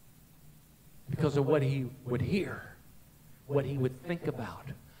 Because of what he would hear, what he would think about,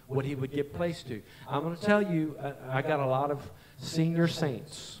 what he would get placed to. I'm going to tell you, I got a lot of senior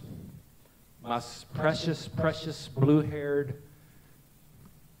saints. My precious, precious blue-haired,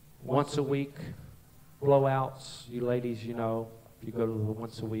 once a week blowouts. You ladies, you know, if you go to the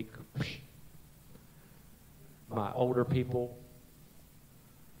once a week. My older people,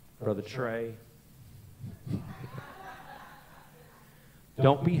 Brother Trey.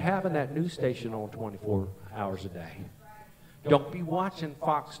 Don't be having that news station on 24 hours a day. Don't be watching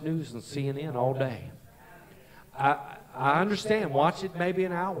Fox News and CNN all day. I understand. Watch it maybe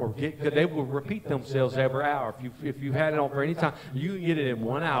an hour. Because they will repeat themselves every hour. If you've had it on for any time, you can get it in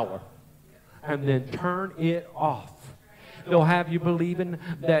 1 hour. And then turn it off. They'll have you believing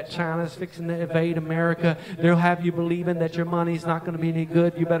that China's fixing to invade America. They'll have you believing that your money's not going to be any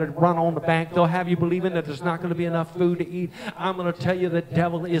good. You better run on the bank. They'll have you believing that there's not going to be enough food to eat. I'm going to tell you the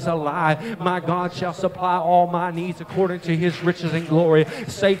devil is a lie. My God shall supply all my needs according to his riches and glory.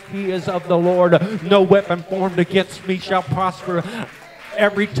 Safety is of the Lord. No weapon formed against me shall prosper.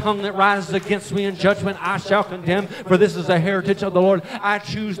 Every tongue that rises against me in judgment I shall condemn, for this is the heritage of the Lord. I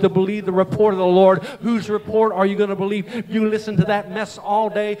choose to believe the report of the Lord. Whose report are you going to believe? You listen to that mess all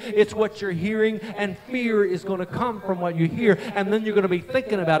day. It's what you're hearing, and fear is going to come from what you hear, and then you're going to be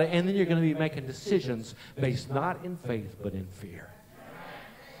thinking about it, and then you're going to be making decisions based not in faith but in fear.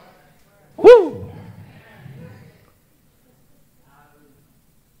 Woo!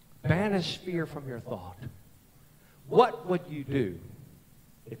 Banish fear from your thought. What would you do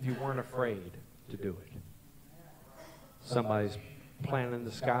if you weren't afraid to do it? Somebody's planning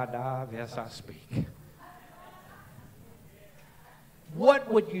the skydive. Yes, I speak. What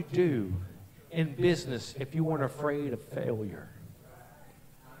would you do in business if you weren't afraid of failure?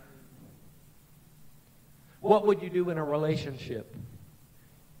 What would you do in a relationship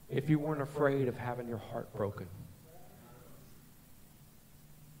if you weren't afraid of having your heart broken?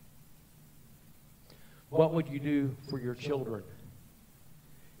 What would you do for your children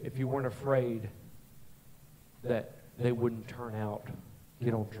if you weren't afraid that they wouldn't turn out,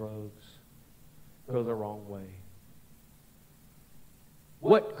 get on drugs, go the wrong way?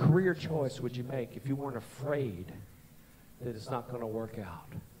 What career choice would you make if you weren't afraid that it's not going to work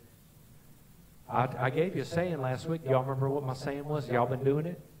out? I gave you a saying last week. Y'all remember what my saying was? Y'all been doing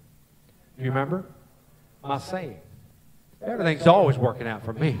it? Do you remember? My saying. Everything's always working out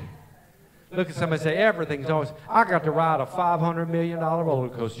for me. Look at somebody and say, everything's always, I got to ride a $500 million roller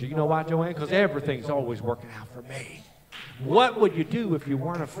coaster. You know why, Joanne? Because everything's always working out for me. What would you do if you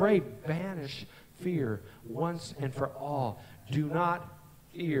weren't afraid? Banish fear once and for all. Do not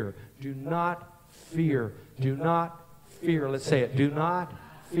fear. Do not fear. Do not fear. Let's say it. Do not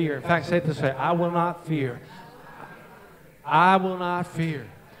fear. In fact, say it this way. I will not fear. I will not fear.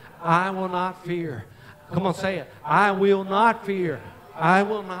 I will not fear. Come on, say it. I will not fear. I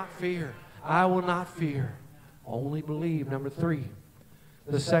will not fear. I will not fear. Only believe. Number 3.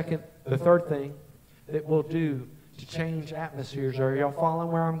 The third thing that we'll do to change atmospheres. Are y'all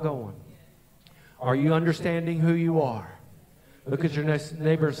following where I'm going? Are you understanding who you are? Look at your next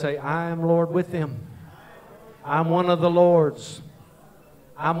neighbor and say, I am Lord with him. I'm one of the Lord's.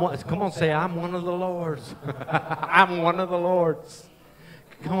 Come on, say, I'm one of the Lord's. I'm one of the Lord's.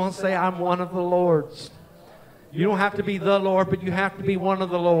 Come on, say, I'm one of the Lord's. You don't have to be the Lord, but you have to be one of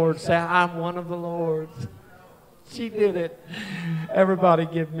the Lord's. Say, I'm one of the Lord's. She did it. Everybody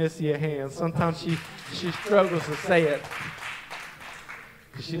give Missy a hand. Sometimes she struggles to say it.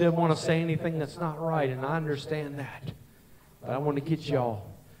 She doesn't want to say anything that's not right, and I understand that. But I want to get y'all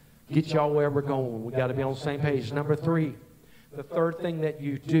where we're going. We got to be on the same page. Number 3, the third thing that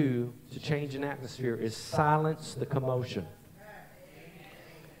you do to change an atmosphere is silence the commotion.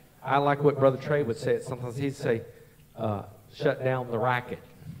 I like what Brother Trey would say. Sometimes he'd say, shut down the racket.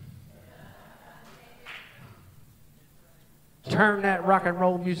 Turn that rock and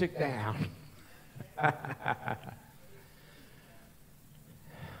roll music down.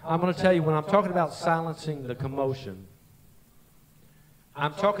 I'm going to tell you, when I'm talking about silencing the commotion,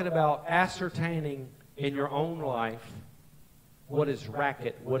 I'm talking about ascertaining in your own life what is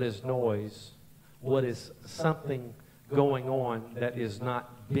racket, what is noise, what is something going on that is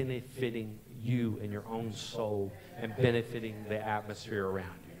not benefiting you and your own soul and benefiting the atmosphere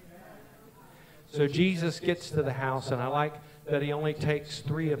around you. So Jesus gets to the house, and I like that he only takes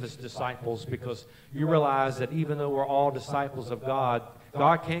 3 of his disciples, because you realize that even though we're all disciples of God,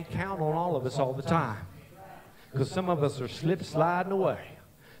 God can't count on all of us all the time. Because some of us are sliding away.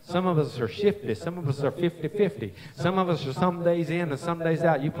 Some of us are shifty. Some of us are 50-50. Some of us are some days in and some days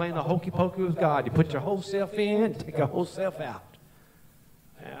out. You playing the hokey pokey with God. You put your whole self in, take your whole self out.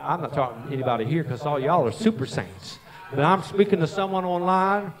 I'm not talking to anybody here, because all y'all are super saints. But I'm speaking to someone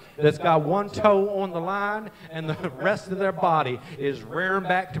online that's got one toe on the line and the rest of their body is rearing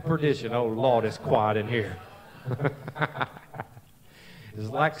back to perdition. Oh, Lord, it's quiet in here. It's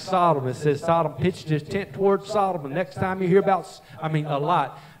like Sodom. It says Sodom pitched his tent towards Sodom. And next time you hear about,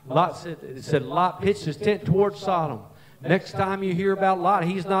 Lot said Lot pitched his tent towards Sodom. Next time you hear about Lot,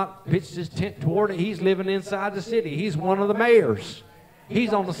 he's not pitched his tent toward it. He's living inside the city. He's one of the mayors.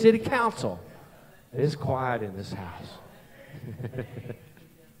 He's on the city council. It's quiet in this house.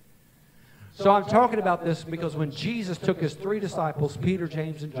 So I'm talking about this because when Jesus took his 3 disciples, Peter,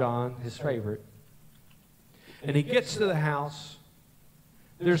 James, and John, his favorite, and he gets to the house,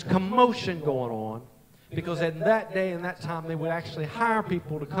 there's commotion going on, because at that day and that time they would actually hire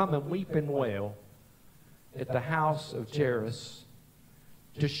people to come and weep and wail at the house of Jairus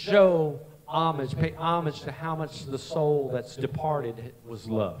to show homage, pay homage to how much the soul that's departed was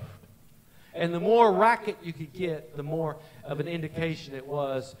loved. And the more racket you could get, the more of an indication it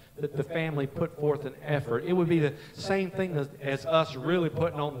was that the family put forth an effort. It would be the same thing as us really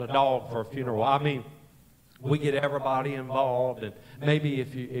putting on the dog for a funeral. I mean, we get everybody involved, and maybe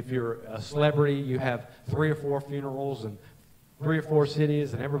if you're a celebrity, you have 3 or 4 funerals and 3 or 4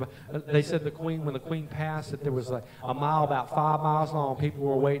 cities, and everybody. They said when the Queen passed, that there was like a mile about 5 miles long. People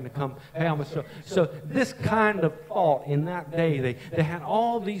were waiting to come pay homage. So this kind of thought in that day, they had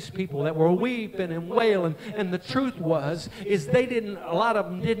all these people that were weeping and wailing, and the truth is a lot of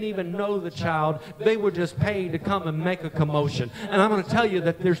them didn't even know the child. They were just paid to come and make a commotion. And I'm going to tell you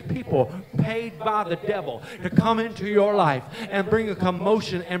that there's people paid by the devil to come into your life and bring a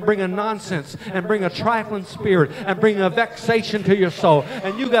commotion and bring a nonsense and bring a trifling spirit and bring a vexation to your soul.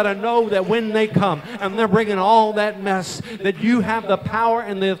 And you got to know that when they come and they're bringing all that mess, that you have the power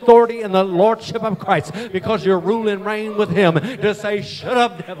and the authority and the lordship of Christ, because you're rule and reign with him, to say, shut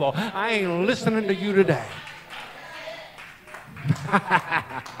up, devil, I ain't listening to you today.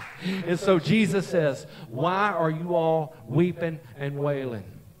 And so Jesus says, why are you all weeping and wailing?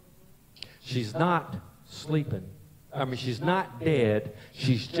 She's not sleeping. She's not dead.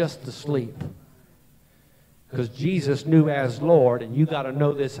 She's just asleep. Because Jesus knew as Lord, and you got to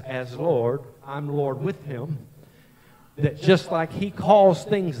know this as Lord, I'm Lord with him, that just like he calls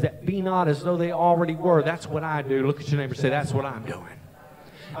things that be not as though they already were, that's what I do. Look at your neighbor and say, that's what I'm doing.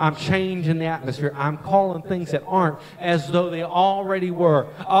 I'm changing the atmosphere. I'm calling things that aren't as though they already were,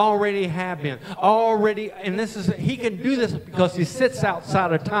 already have been, already. And he can do this because he sits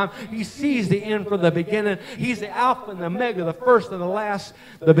outside of time. He sees the end from the beginning. He's the Alpha and the Omega, the first and the last,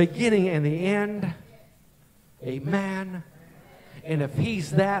 the beginning and the end. Amen. And if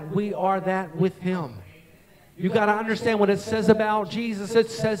he's that, we are that with him. You got to understand what it says about Jesus. It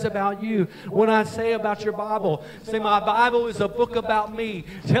says about you. When I say about your Bible, say my Bible is a book about me.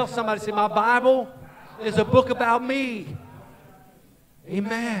 Tell somebody, say my Bible is a book about me.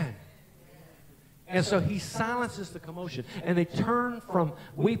 Amen. And so he silences the commotion, and they turn from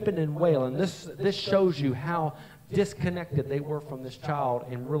weeping and wailing. This shows you how disconnected they were from this child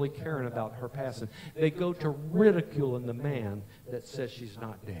and really caring about her passing. They go to ridiculing the man that says she's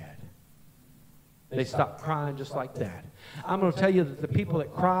not dead. They stop crying just like that. I'm going to tell you that the people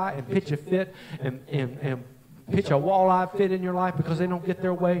that cry and pitch a fit and pitch a walleye fit in your life because they don't get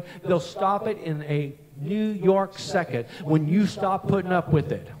their way, they'll stop it in a New York second when you stop putting up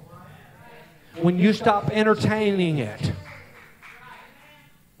with it. When you stop entertaining it.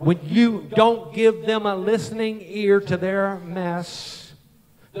 When you don't give them a listening ear to their mess,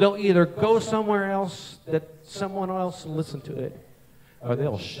 they'll either go somewhere else that someone else will listen to it, or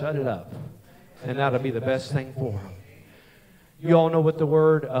they'll shut it up. And that'll be the best thing for them. You all know what the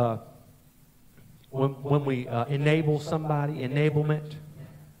word, when we enable somebody, enablement,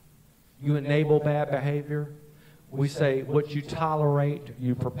 you enable bad behavior. We say what you tolerate,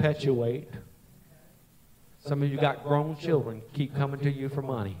 you perpetuate. Some of you got grown children keep coming to you for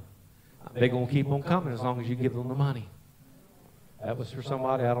money. They're going to keep on coming as long as you give them the money. That was for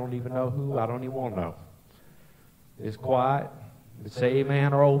somebody I don't even know who. I don't even want to know. It's quiet. Say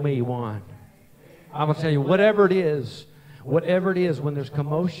amen or old me one. I'm going to tell you, whatever it is, when there's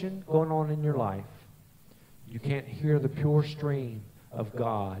commotion going on in your life, you can't hear the pure stream of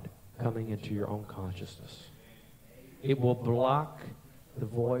God coming into your own consciousness. It will block the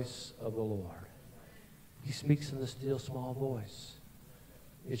voice of the Lord. He speaks in the still small voice.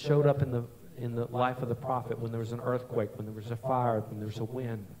 It showed up in the life of the prophet when there was an earthquake, when there was a fire, when there was a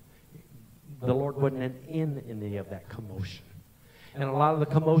wind. The Lord wasn't in any of that commotion. And a lot of the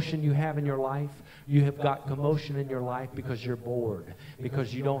commotion you have in your life, you have got commotion in your life because you're bored,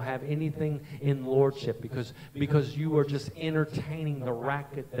 because you don't have anything in lordship, because you are just entertaining the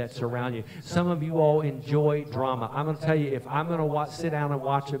racket that's around you. Some of you all enjoy drama. I'm going to tell you, if I'm going to sit down and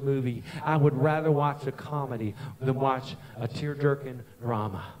watch a movie, I would rather watch a comedy than watch a tear-jerking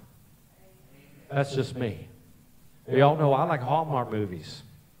drama. That's just me. Y'all know I like Hallmark movies.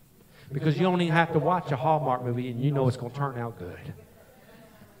 Because you don't even have to watch a Hallmark movie and you know it's going to turn out good.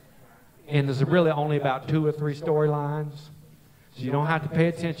 And there's really only about 2 or 3 storylines. So you don't have to pay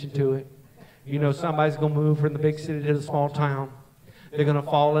attention to it. You know somebody's going to move from the big city to the small town. They're going to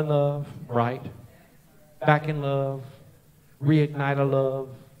fall in love, right? Back in love. Reignite a love.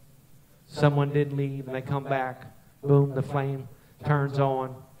 Someone did leave and they come back. Boom, the flame turns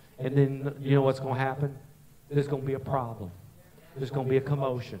on. And then you know what's going to happen? There's going to be a problem. There's going to be a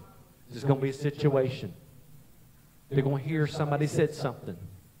commotion. There's going to be a situation. They're going to hear somebody said something.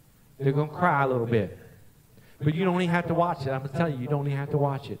 They're going to cry a little bit. But you don't even have to watch it. I'm going to tell you, you don't even have to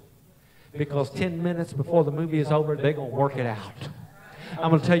watch it. Because 10 minutes before the movie is over, they're going to work it out. I'm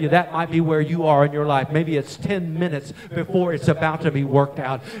going to tell you, that might be where you are in your life. Maybe it's 10 minutes before it's about to be worked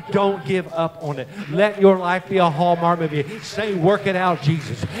out. Don't give up on it. Let your life be a Hallmark movie. Say, work it out,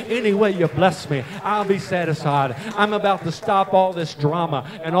 Jesus. Any way you bless me, I'll be satisfied. I'm about to stop all this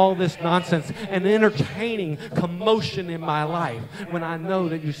drama and all this nonsense and entertaining commotion in my life when I know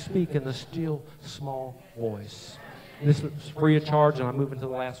that you speak in the still, small voice. This is free of charge, and I'm moving to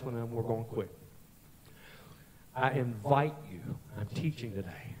the last one, and we're going quick. I invite you, I'm teaching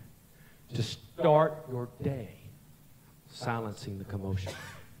today, to start your day silencing the commotion.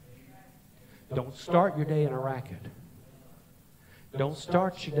 Don't start your day in a racket. Don't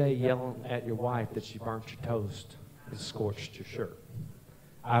start your day yelling at your wife that she burnt your toast and scorched your shirt.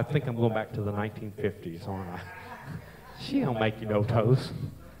 I think I'm going back to the 1950s, aren't I? She don't make you no toast.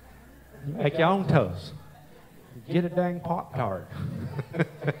 You make your own toast. Get a dang Pop-Tart.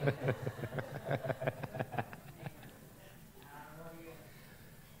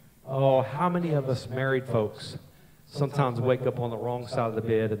 Oh, how many of us married folks sometimes wake up on the wrong side of the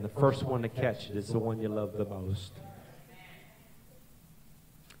bed and the first one to catch it is the one you love the most?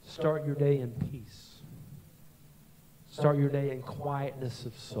 Start your day in peace. Start your day in quietness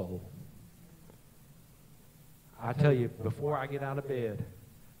of soul. I tell you, before I get out of bed,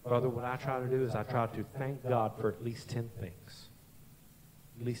 brother, what I try to do is I try to thank God for at least 10 things.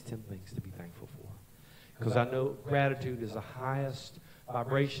 At least 10 things to be thankful for. Because I know gratitude is the highest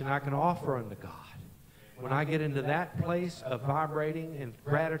vibration I can offer unto God. When I get into that place of vibrating in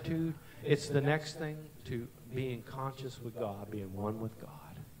gratitude, it's the next thing to being conscious with God, being one with God.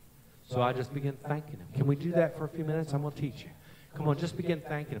 So I just begin thanking Him. Can we do that for a few minutes? I'm going to teach you. Come on, just begin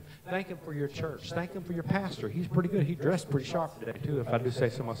thanking Him. Thank Him for your church. Thank Him for your pastor. He's pretty good. He dressed pretty sharp today, too, if I do say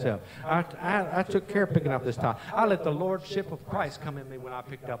so myself. I took care of picking up this tie. I let the Lordship of Christ come in me when I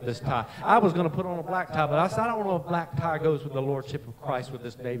picked up this tie. I was going to put on a black tie, but I said, I don't know if black tie goes with the Lordship of Christ with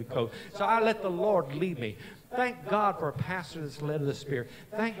this navy coat. So I let the Lord lead me. Thank God for a pastor that's led of the Spirit.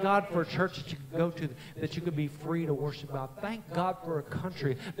 Thank God for a church that you can go to, that you can be free to worship God. Thank God for a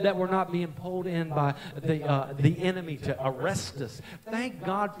country that we're not being pulled in by the enemy to arrest us. Thank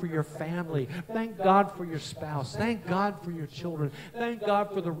God for your family. Thank God for your spouse. Thank God for your children. Thank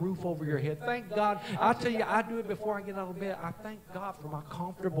God for the roof over your head. Thank God. I'll tell you, I do it before I get out of bed. I thank God for my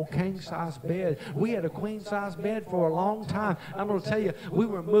comfortable king-size bed. We had a queen-size bed for a long time. I'm going to tell you, we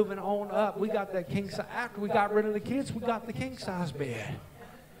were moving on up. We got that king-size. After we got rid of the kids, we got the king-size bed.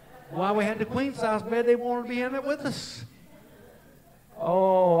 While we had the queen-size bed, they wanted to be in it with us.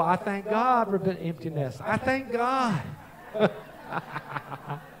 Oh, I thank God for the empty nest. I thank God.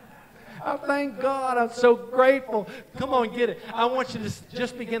 I thank God. I'm so grateful. Come on, get it. I want you to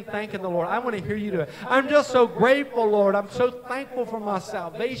just begin thanking the Lord. I want to hear you do it. I'm just so grateful, Lord. I'm so thankful for my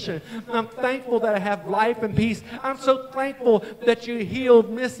salvation. I'm thankful that I have life and peace. I'm so thankful that you healed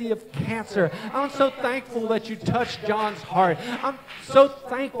Missy of cancer. I'm so thankful that you touched John's heart. I'm so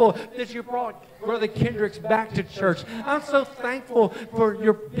thankful that you brought Brother Kendricks back to church. I'm so thankful for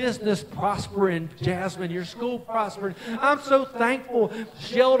your business prospering, Jasmine, your school prospering. I'm so thankful,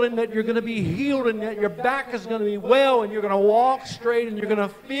 Sheldon, that you're going going to be healed, and that your back is going to be well, and you're going to walk straight, and you're going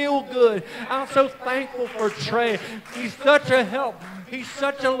to feel good. I'm so thankful for Trey. He's such a help. He's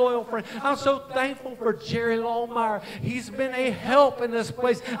such a loyal friend. I'm so thankful for Jerry Longmire. He's been a help in this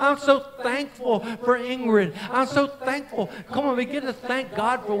place. I'm so thankful for Ingrid. I'm so thankful. Come on, begin to thank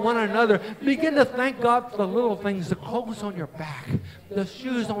God for one another. Begin to thank God for the little things, the clothes on your back, the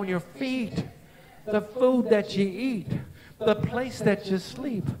shoes on your feet, the food that you eat, the place that you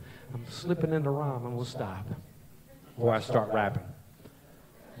sleep. I'm slipping into rhyme, and we'll stop before I start rapping.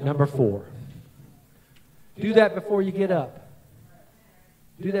 Number 4. Do that before you get up.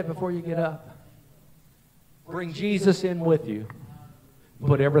 Do that before you get up. Bring Jesus in with you.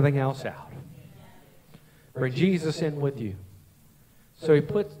 Put everything else out. Bring Jesus in with you. So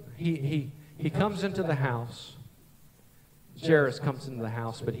he comes into the house. Jairus comes into the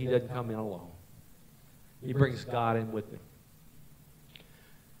house, but he doesn't come in alone. He brings God in with him.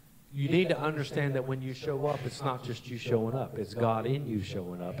 You need to understand that when you show up, it's not just you showing up. It's God in you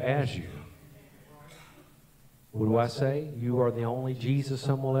showing up as you. What do I say? You are the only Jesus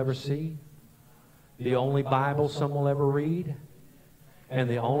some will ever see, the only Bible some will ever read, and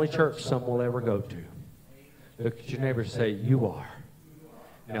the only church some will ever go to. Look at your neighbor and say, you are.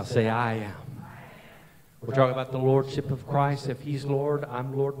 Now say, I am. We're talking about the lordship of Christ. If he's Lord,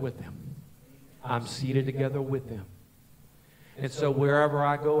 I'm Lord with him. I'm seated together with him. And so wherever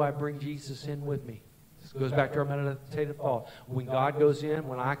I go, I bring Jesus in with me. This goes back to our meditative thought. When God goes in,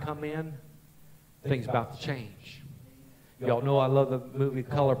 when I come in, things about to change. Y'all know I love the movie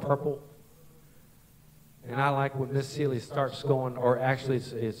Color Purple. And I like when Miss Seeley starts going, or actually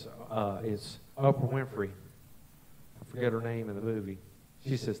it's Oprah Winfrey. I forget her name in the movie.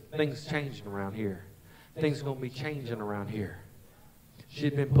 She says, things changing around here. Things are going to be changing around here.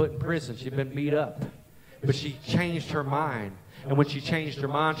 She'd been put in prison. She'd been beat up. But she changed her mind. And when she changed her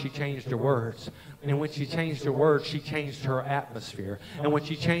mind, she changed her words. And when she changed her words, she changed her atmosphere. And when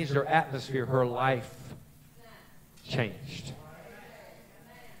she changed her atmosphere, her life changed.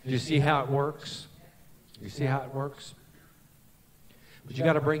 Do you see how it works? You see how it works? But you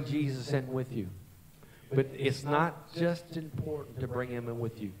got to bring Jesus in with you. But it's not just important to bring him in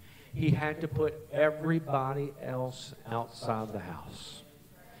with you. He had to put everybody else outside the house.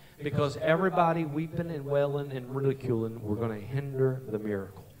 Because everybody weeping and wailing and ridiculing were going to hinder the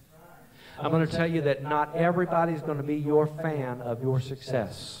miracle. I'm going to tell you that not everybody's going to be your fan of your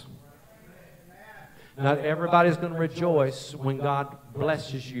success. Not everybody's going to rejoice when God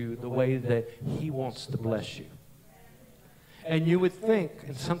blesses you the way that he wants to bless you. And you would think,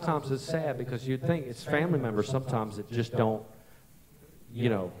 and sometimes it's sad because you'd think it's family members sometimes that just don't,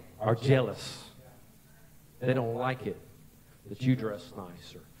 are jealous. They don't like it that you dress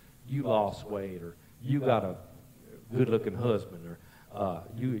nice, or you lost weight, or you got a good-looking husband, or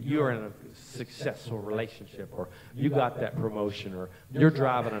you're in a successful relationship, or you got that promotion, or you're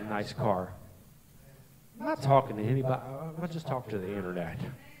driving a nice car. I'm not talking to anybody. I'm just talking to the internet.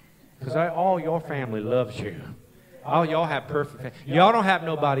 Because all your family loves you. All y'all have perfect. Y'all don't have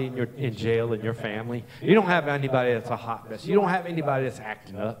nobody in jail in your family. You don't have anybody that's a hot mess. You don't have anybody that's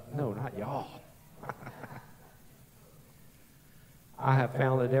acting up. No, not y'all. I have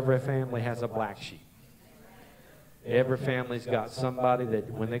found that every family has a black sheep. Every family's got somebody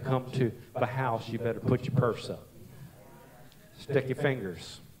that when they come to the house, you better put your purse up. Stick your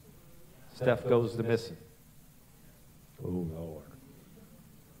fingers. Stuff goes to missing. Oh, Lord.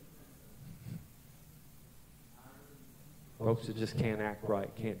 Folks that just can't act right,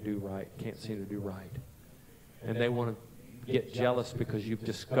 can't do right, can't seem to do right. And they want to get jealous because you've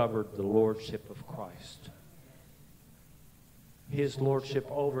discovered the lordship of Christ. His lordship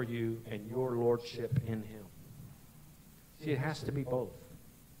over you and your lordship in him. See, it has to be both.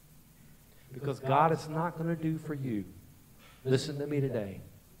 Because God is not going to do for you. Listen to me today.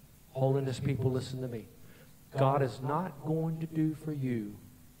 Holiness people, listen to me. God is not going to do for you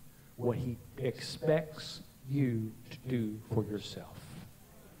what he expects you to do for yourself.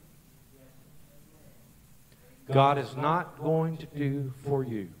 God is not going to do for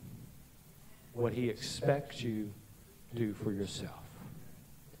you what he expects you to do for yourself.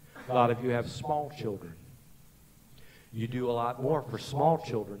 A lot of you have small children. You do a lot more for small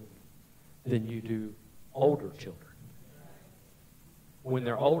children than you do older children. When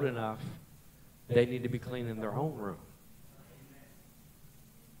they're old enough, they need to be cleaning their own room.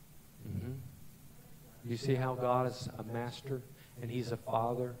 Mm-hmm. You see how God is a master and he's a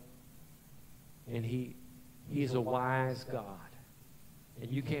father, and he's a wise God,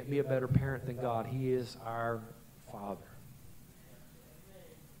 and you can't be a better parent than God. He is our Father.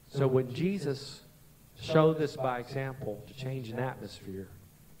 So when Jesus showed this by example to change an atmosphere,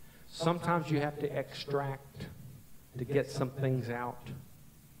 Sometimes you have to extract to get some things out.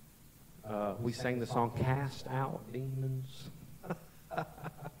 We sang the song, Cast Out Demons.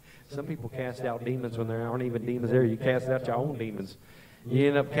 Some people cast out demons when there aren't even demons there. You cast out your own demons. You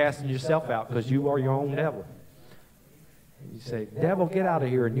end up casting yourself out because you are your own devil. You say, devil, get out of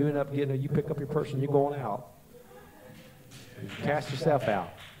here. And you end up you pick up your purse and you're going out. You cast yourself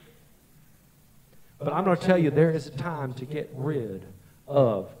out. But I'm going to tell you, there is a time to get rid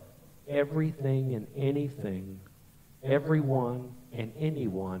of everything and anything, everyone and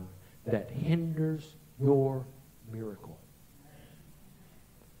anyone that hinders your miracle.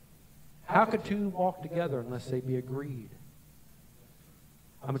 How could two walk together unless they be agreed?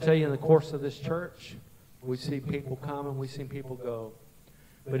 I'm going to tell you, in the course of this church, we see people come and we see people go.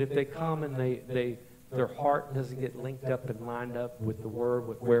 But if they come and their heart doesn't get linked up and lined up with the Word,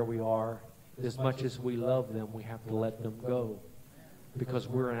 with where we are, as much as we love them, we have to let them go. Because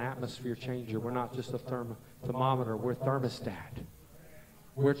we're an atmosphere changer. We're not just a thermometer. We're a thermostat.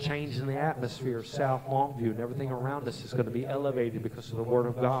 We're changing the atmosphere, South Longview, and everything around us is going to be elevated because of the Word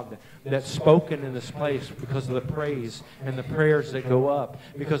of God that's spoken in this place, because of the praise and the prayers that go up,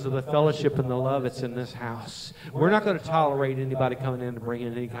 because of the fellowship and the love that's in this house. We're not going to tolerate anybody coming in and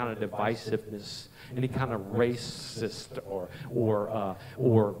bringing any kind of divisiveness, any kind of racist or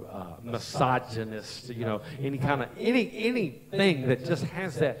misogynist, anything that just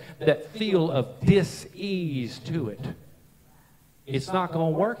has that feel of dis-ease to it. It's not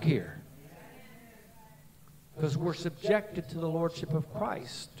going to work here. Because we're subjected to the Lordship of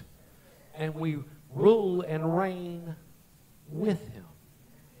Christ. And we rule and reign with Him.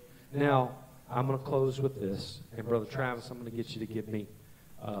 Now, I'm going to close with this. And Brother Travis, I'm going to get you to give me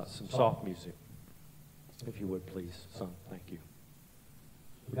some soft music. If you would, please, son. Thank you.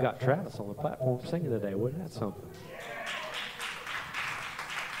 We've got Travis on the platform singing today. Wasn't that something?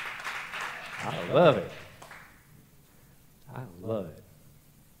 I love it. I love it.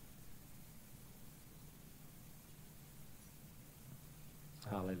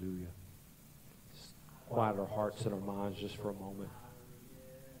 Hallelujah. Just quiet our hearts and our minds just for a moment.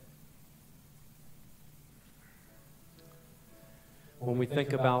 When we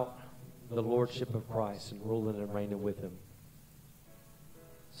think about the Lordship of Christ and ruling and reigning with Him,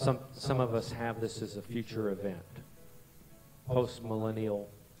 some of us have this as a future event. Post-millennial.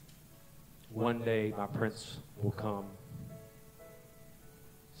 One day my Prince will come.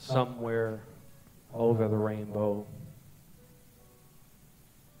 Somewhere over the rainbow.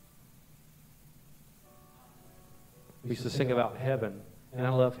 We used to sing about heaven, and I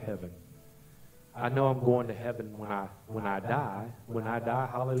love heaven. I know I'm going to heaven when I die. When I die,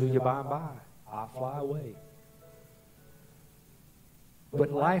 hallelujah, by and by, I fly away.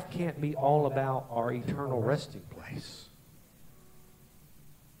 But life can't be all about our eternal resting place.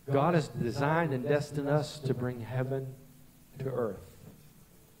 God has designed and destined us to bring heaven to earth.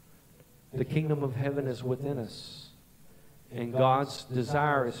 The kingdom of heaven is within us. And God's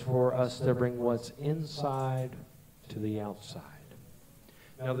desire is for us to bring what's inside to the outside.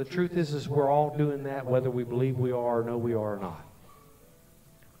 Now, the truth is we're all doing that whether we believe we are or know we are or not.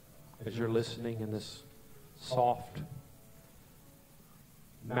 As you're listening in this soft,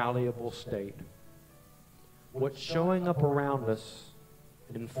 malleable state, what's showing up around us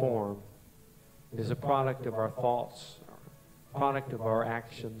in form is a product of our thoughts, product of our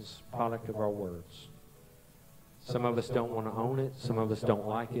actions, product of our words. Some of us don't want to own it. Some of us don't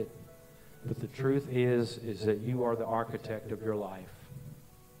like it. But the truth is that you are the architect of your life.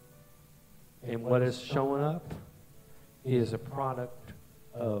 And what is showing up is a product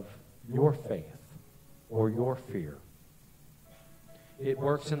of your faith or your fear. It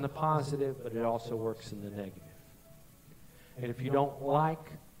works in the positive, but it also works in the negative. And if you don't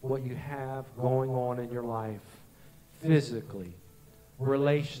like what you have going on in your life, physically,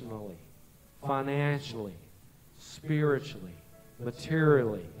 relationally, financially, spiritually,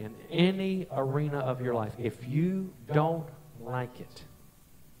 materially, in any arena of your life, if you don't like it,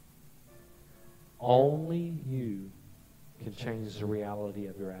 only you can change the reality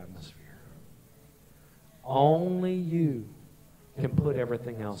of your atmosphere. Only you can put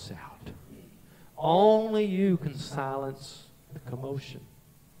everything else out. Only you can silence the commotion.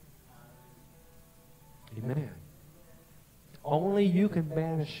 Amen. Only you can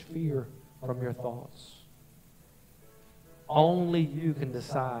banish fear from your thoughts. Only you can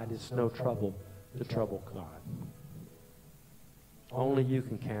decide it's no trouble to trouble God. Only you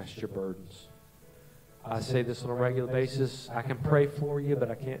can cast your burdens. I say this on a regular basis. I can pray for you, but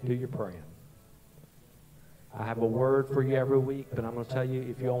I can't do your praying. I have a word for you every week, but I'm going to tell you,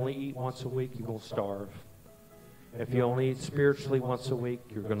 if you only eat once a week, you're going to starve. If you only eat spiritually once a week,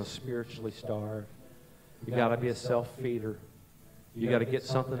 you're going to spiritually starve. You got to be a self-feeder. You got to get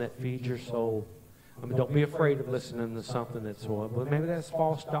something that feeds your soul. I mean, don't be afraid of listening to something that's, well, maybe that's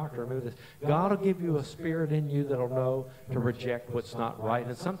false doctrine. Maybe this. God will give you a spirit in you that'll know to reject what's not right.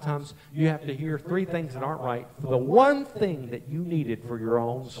 And sometimes you have to hear 3 things that aren't right for the one thing that you needed for your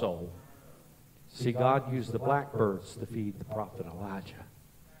own soul. See, God used the blackbirds to feed the prophet Elijah.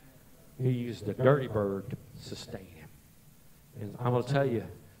 He used the dirty bird to sustain him. And I'm going to tell you,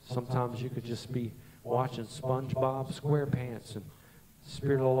 sometimes you could just be watching SpongeBob SquarePants and the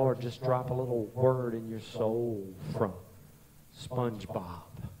Spirit of the Lord just drop a little word in your soul from SpongeBob.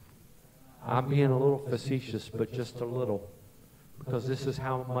 I'm being a little facetious, but just a little, because this is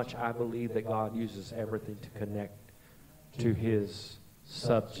how much I believe that God uses everything to connect to his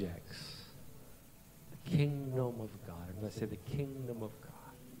subjects. The kingdom of God. I'm going to say the kingdom of God.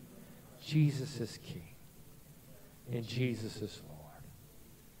 Jesus is King, and Jesus is Lord.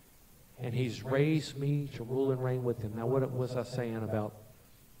 And he's raised me to rule and reign with him. Now, what was I saying about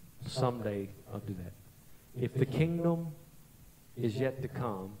someday I'll do that? If the kingdom is yet to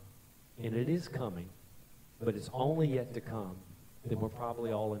come, and it is coming, but it's only yet to come, then we're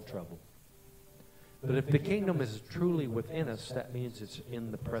probably all in trouble. But if the kingdom is truly within us, that means it's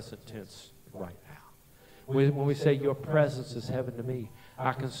in the present tense right now. When we say your presence is heaven to me,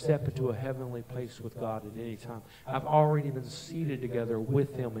 I can step into a heavenly place with God at any time. I've already been seated together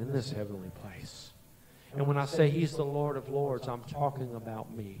with him in this heavenly place. And when I say he's the Lord of Lords, I'm talking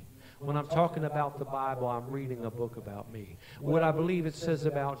about me. When I'm talking about the Bible, I'm reading a book about me. What I believe it says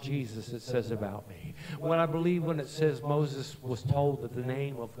about Jesus, it says about me. What I believe when it says Moses was told that the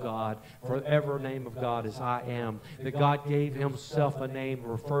name of God, forever name of God is I am, that God gave himself a name,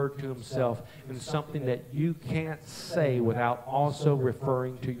 referred to himself in something that you can't say without also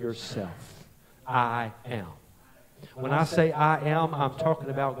referring to yourself. I am. When I say I am, I'm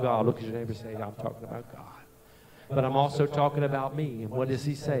talking about God. Look at your neighbor and say, I'm talking about God. But I'm also talking about me. And what does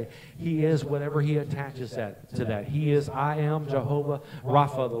he say? He is whatever he attaches to that. He is, I am Jehovah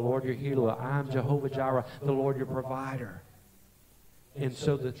Rapha, the Lord your healer. I am Jehovah Jireh, the Lord your provider. And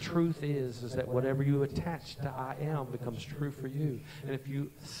so the truth is that whatever you attach to I am becomes true for you. And if you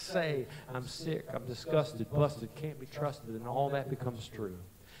say, I'm sick, I'm disgusted, busted, can't be trusted, then all that becomes true.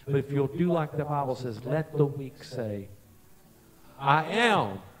 But if you'll do like the Bible says, let the weak say, I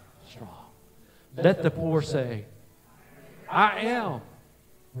am strong. Let the poor say, I am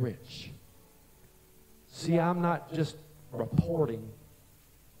rich. See, I'm not just reporting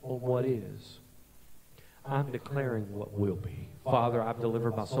on what is. I'm declaring what will be. Father, I've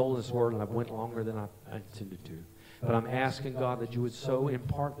delivered my soul in this word, and I've went longer than I intended to. But I'm asking, God, that you would so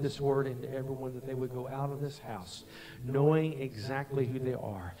impart this word into everyone that they would go out of this house knowing exactly who they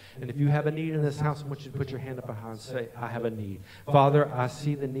are. And if you have a need in this house, I want you to put your hand up high and say, I have a need. Father, I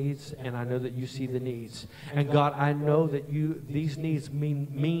see the needs, and I know that you see the needs. And God, I know that these needs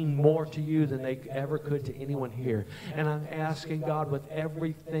mean more to you than they ever could to anyone here. And I'm asking, God, with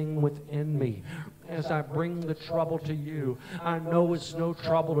everything within me, as I bring the trouble to you, I know it's no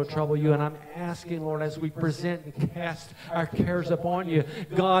trouble to trouble you. And I'm asking, Lord, as we present and cast our cares upon you,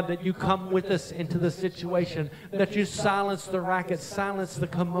 God, that you come with us into the situation, that you silence the racket, silence the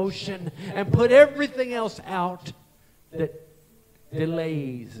commotion, and put everything else out that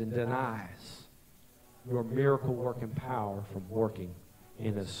delays and denies your miracle working power from working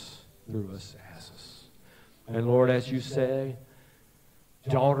in us, through us, as us. And Lord, as you say,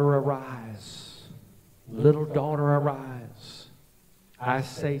 daughter, arise. Little daughter, arise. I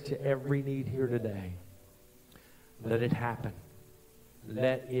say to every need here today, let it happen.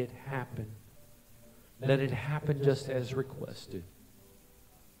 Let it happen. Let it happen just as requested.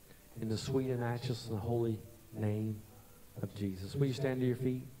 In the sweet and matchless and holy name of Jesus. Will you stand to your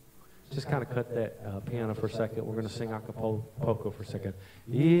feet? Just kind of cut that piano for a second. We're going to sing Acapulco for a second.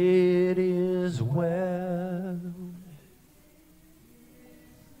 It is well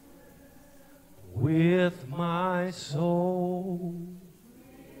with my soul.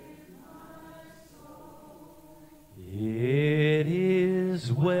 It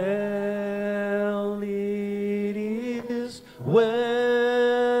is well, it is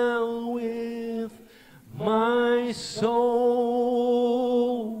well with my soul.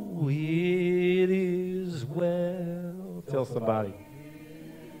 It is well. Tell somebody.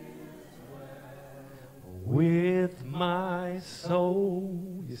 With my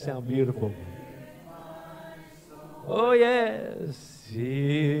soul. You sound beautiful. Oh, yes,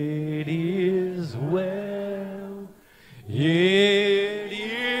 it is well. It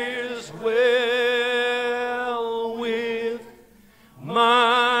is well with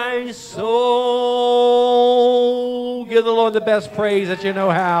my soul. give the Lord the best praise that you know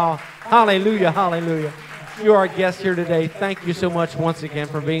how. Hallelujah, hallelujah. You are our guest here today. Thank you so much once again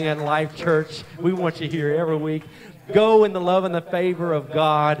for being at Life Church. We want you here every week. Go in the love and the favor of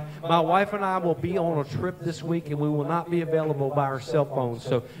God. My wife and I will be on a trip this week, and we will not be available by our cell phones.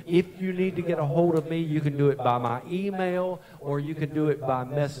 So if you need to get a hold of me, you can do it by my email or you can do it by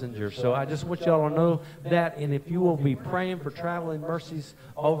messenger. So I just want y'all to know that. And if you will be praying for traveling mercies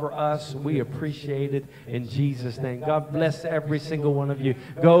over us, we appreciate it in Jesus' name. God bless every single one of you.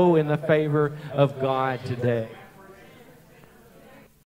 Go in the favor of God today.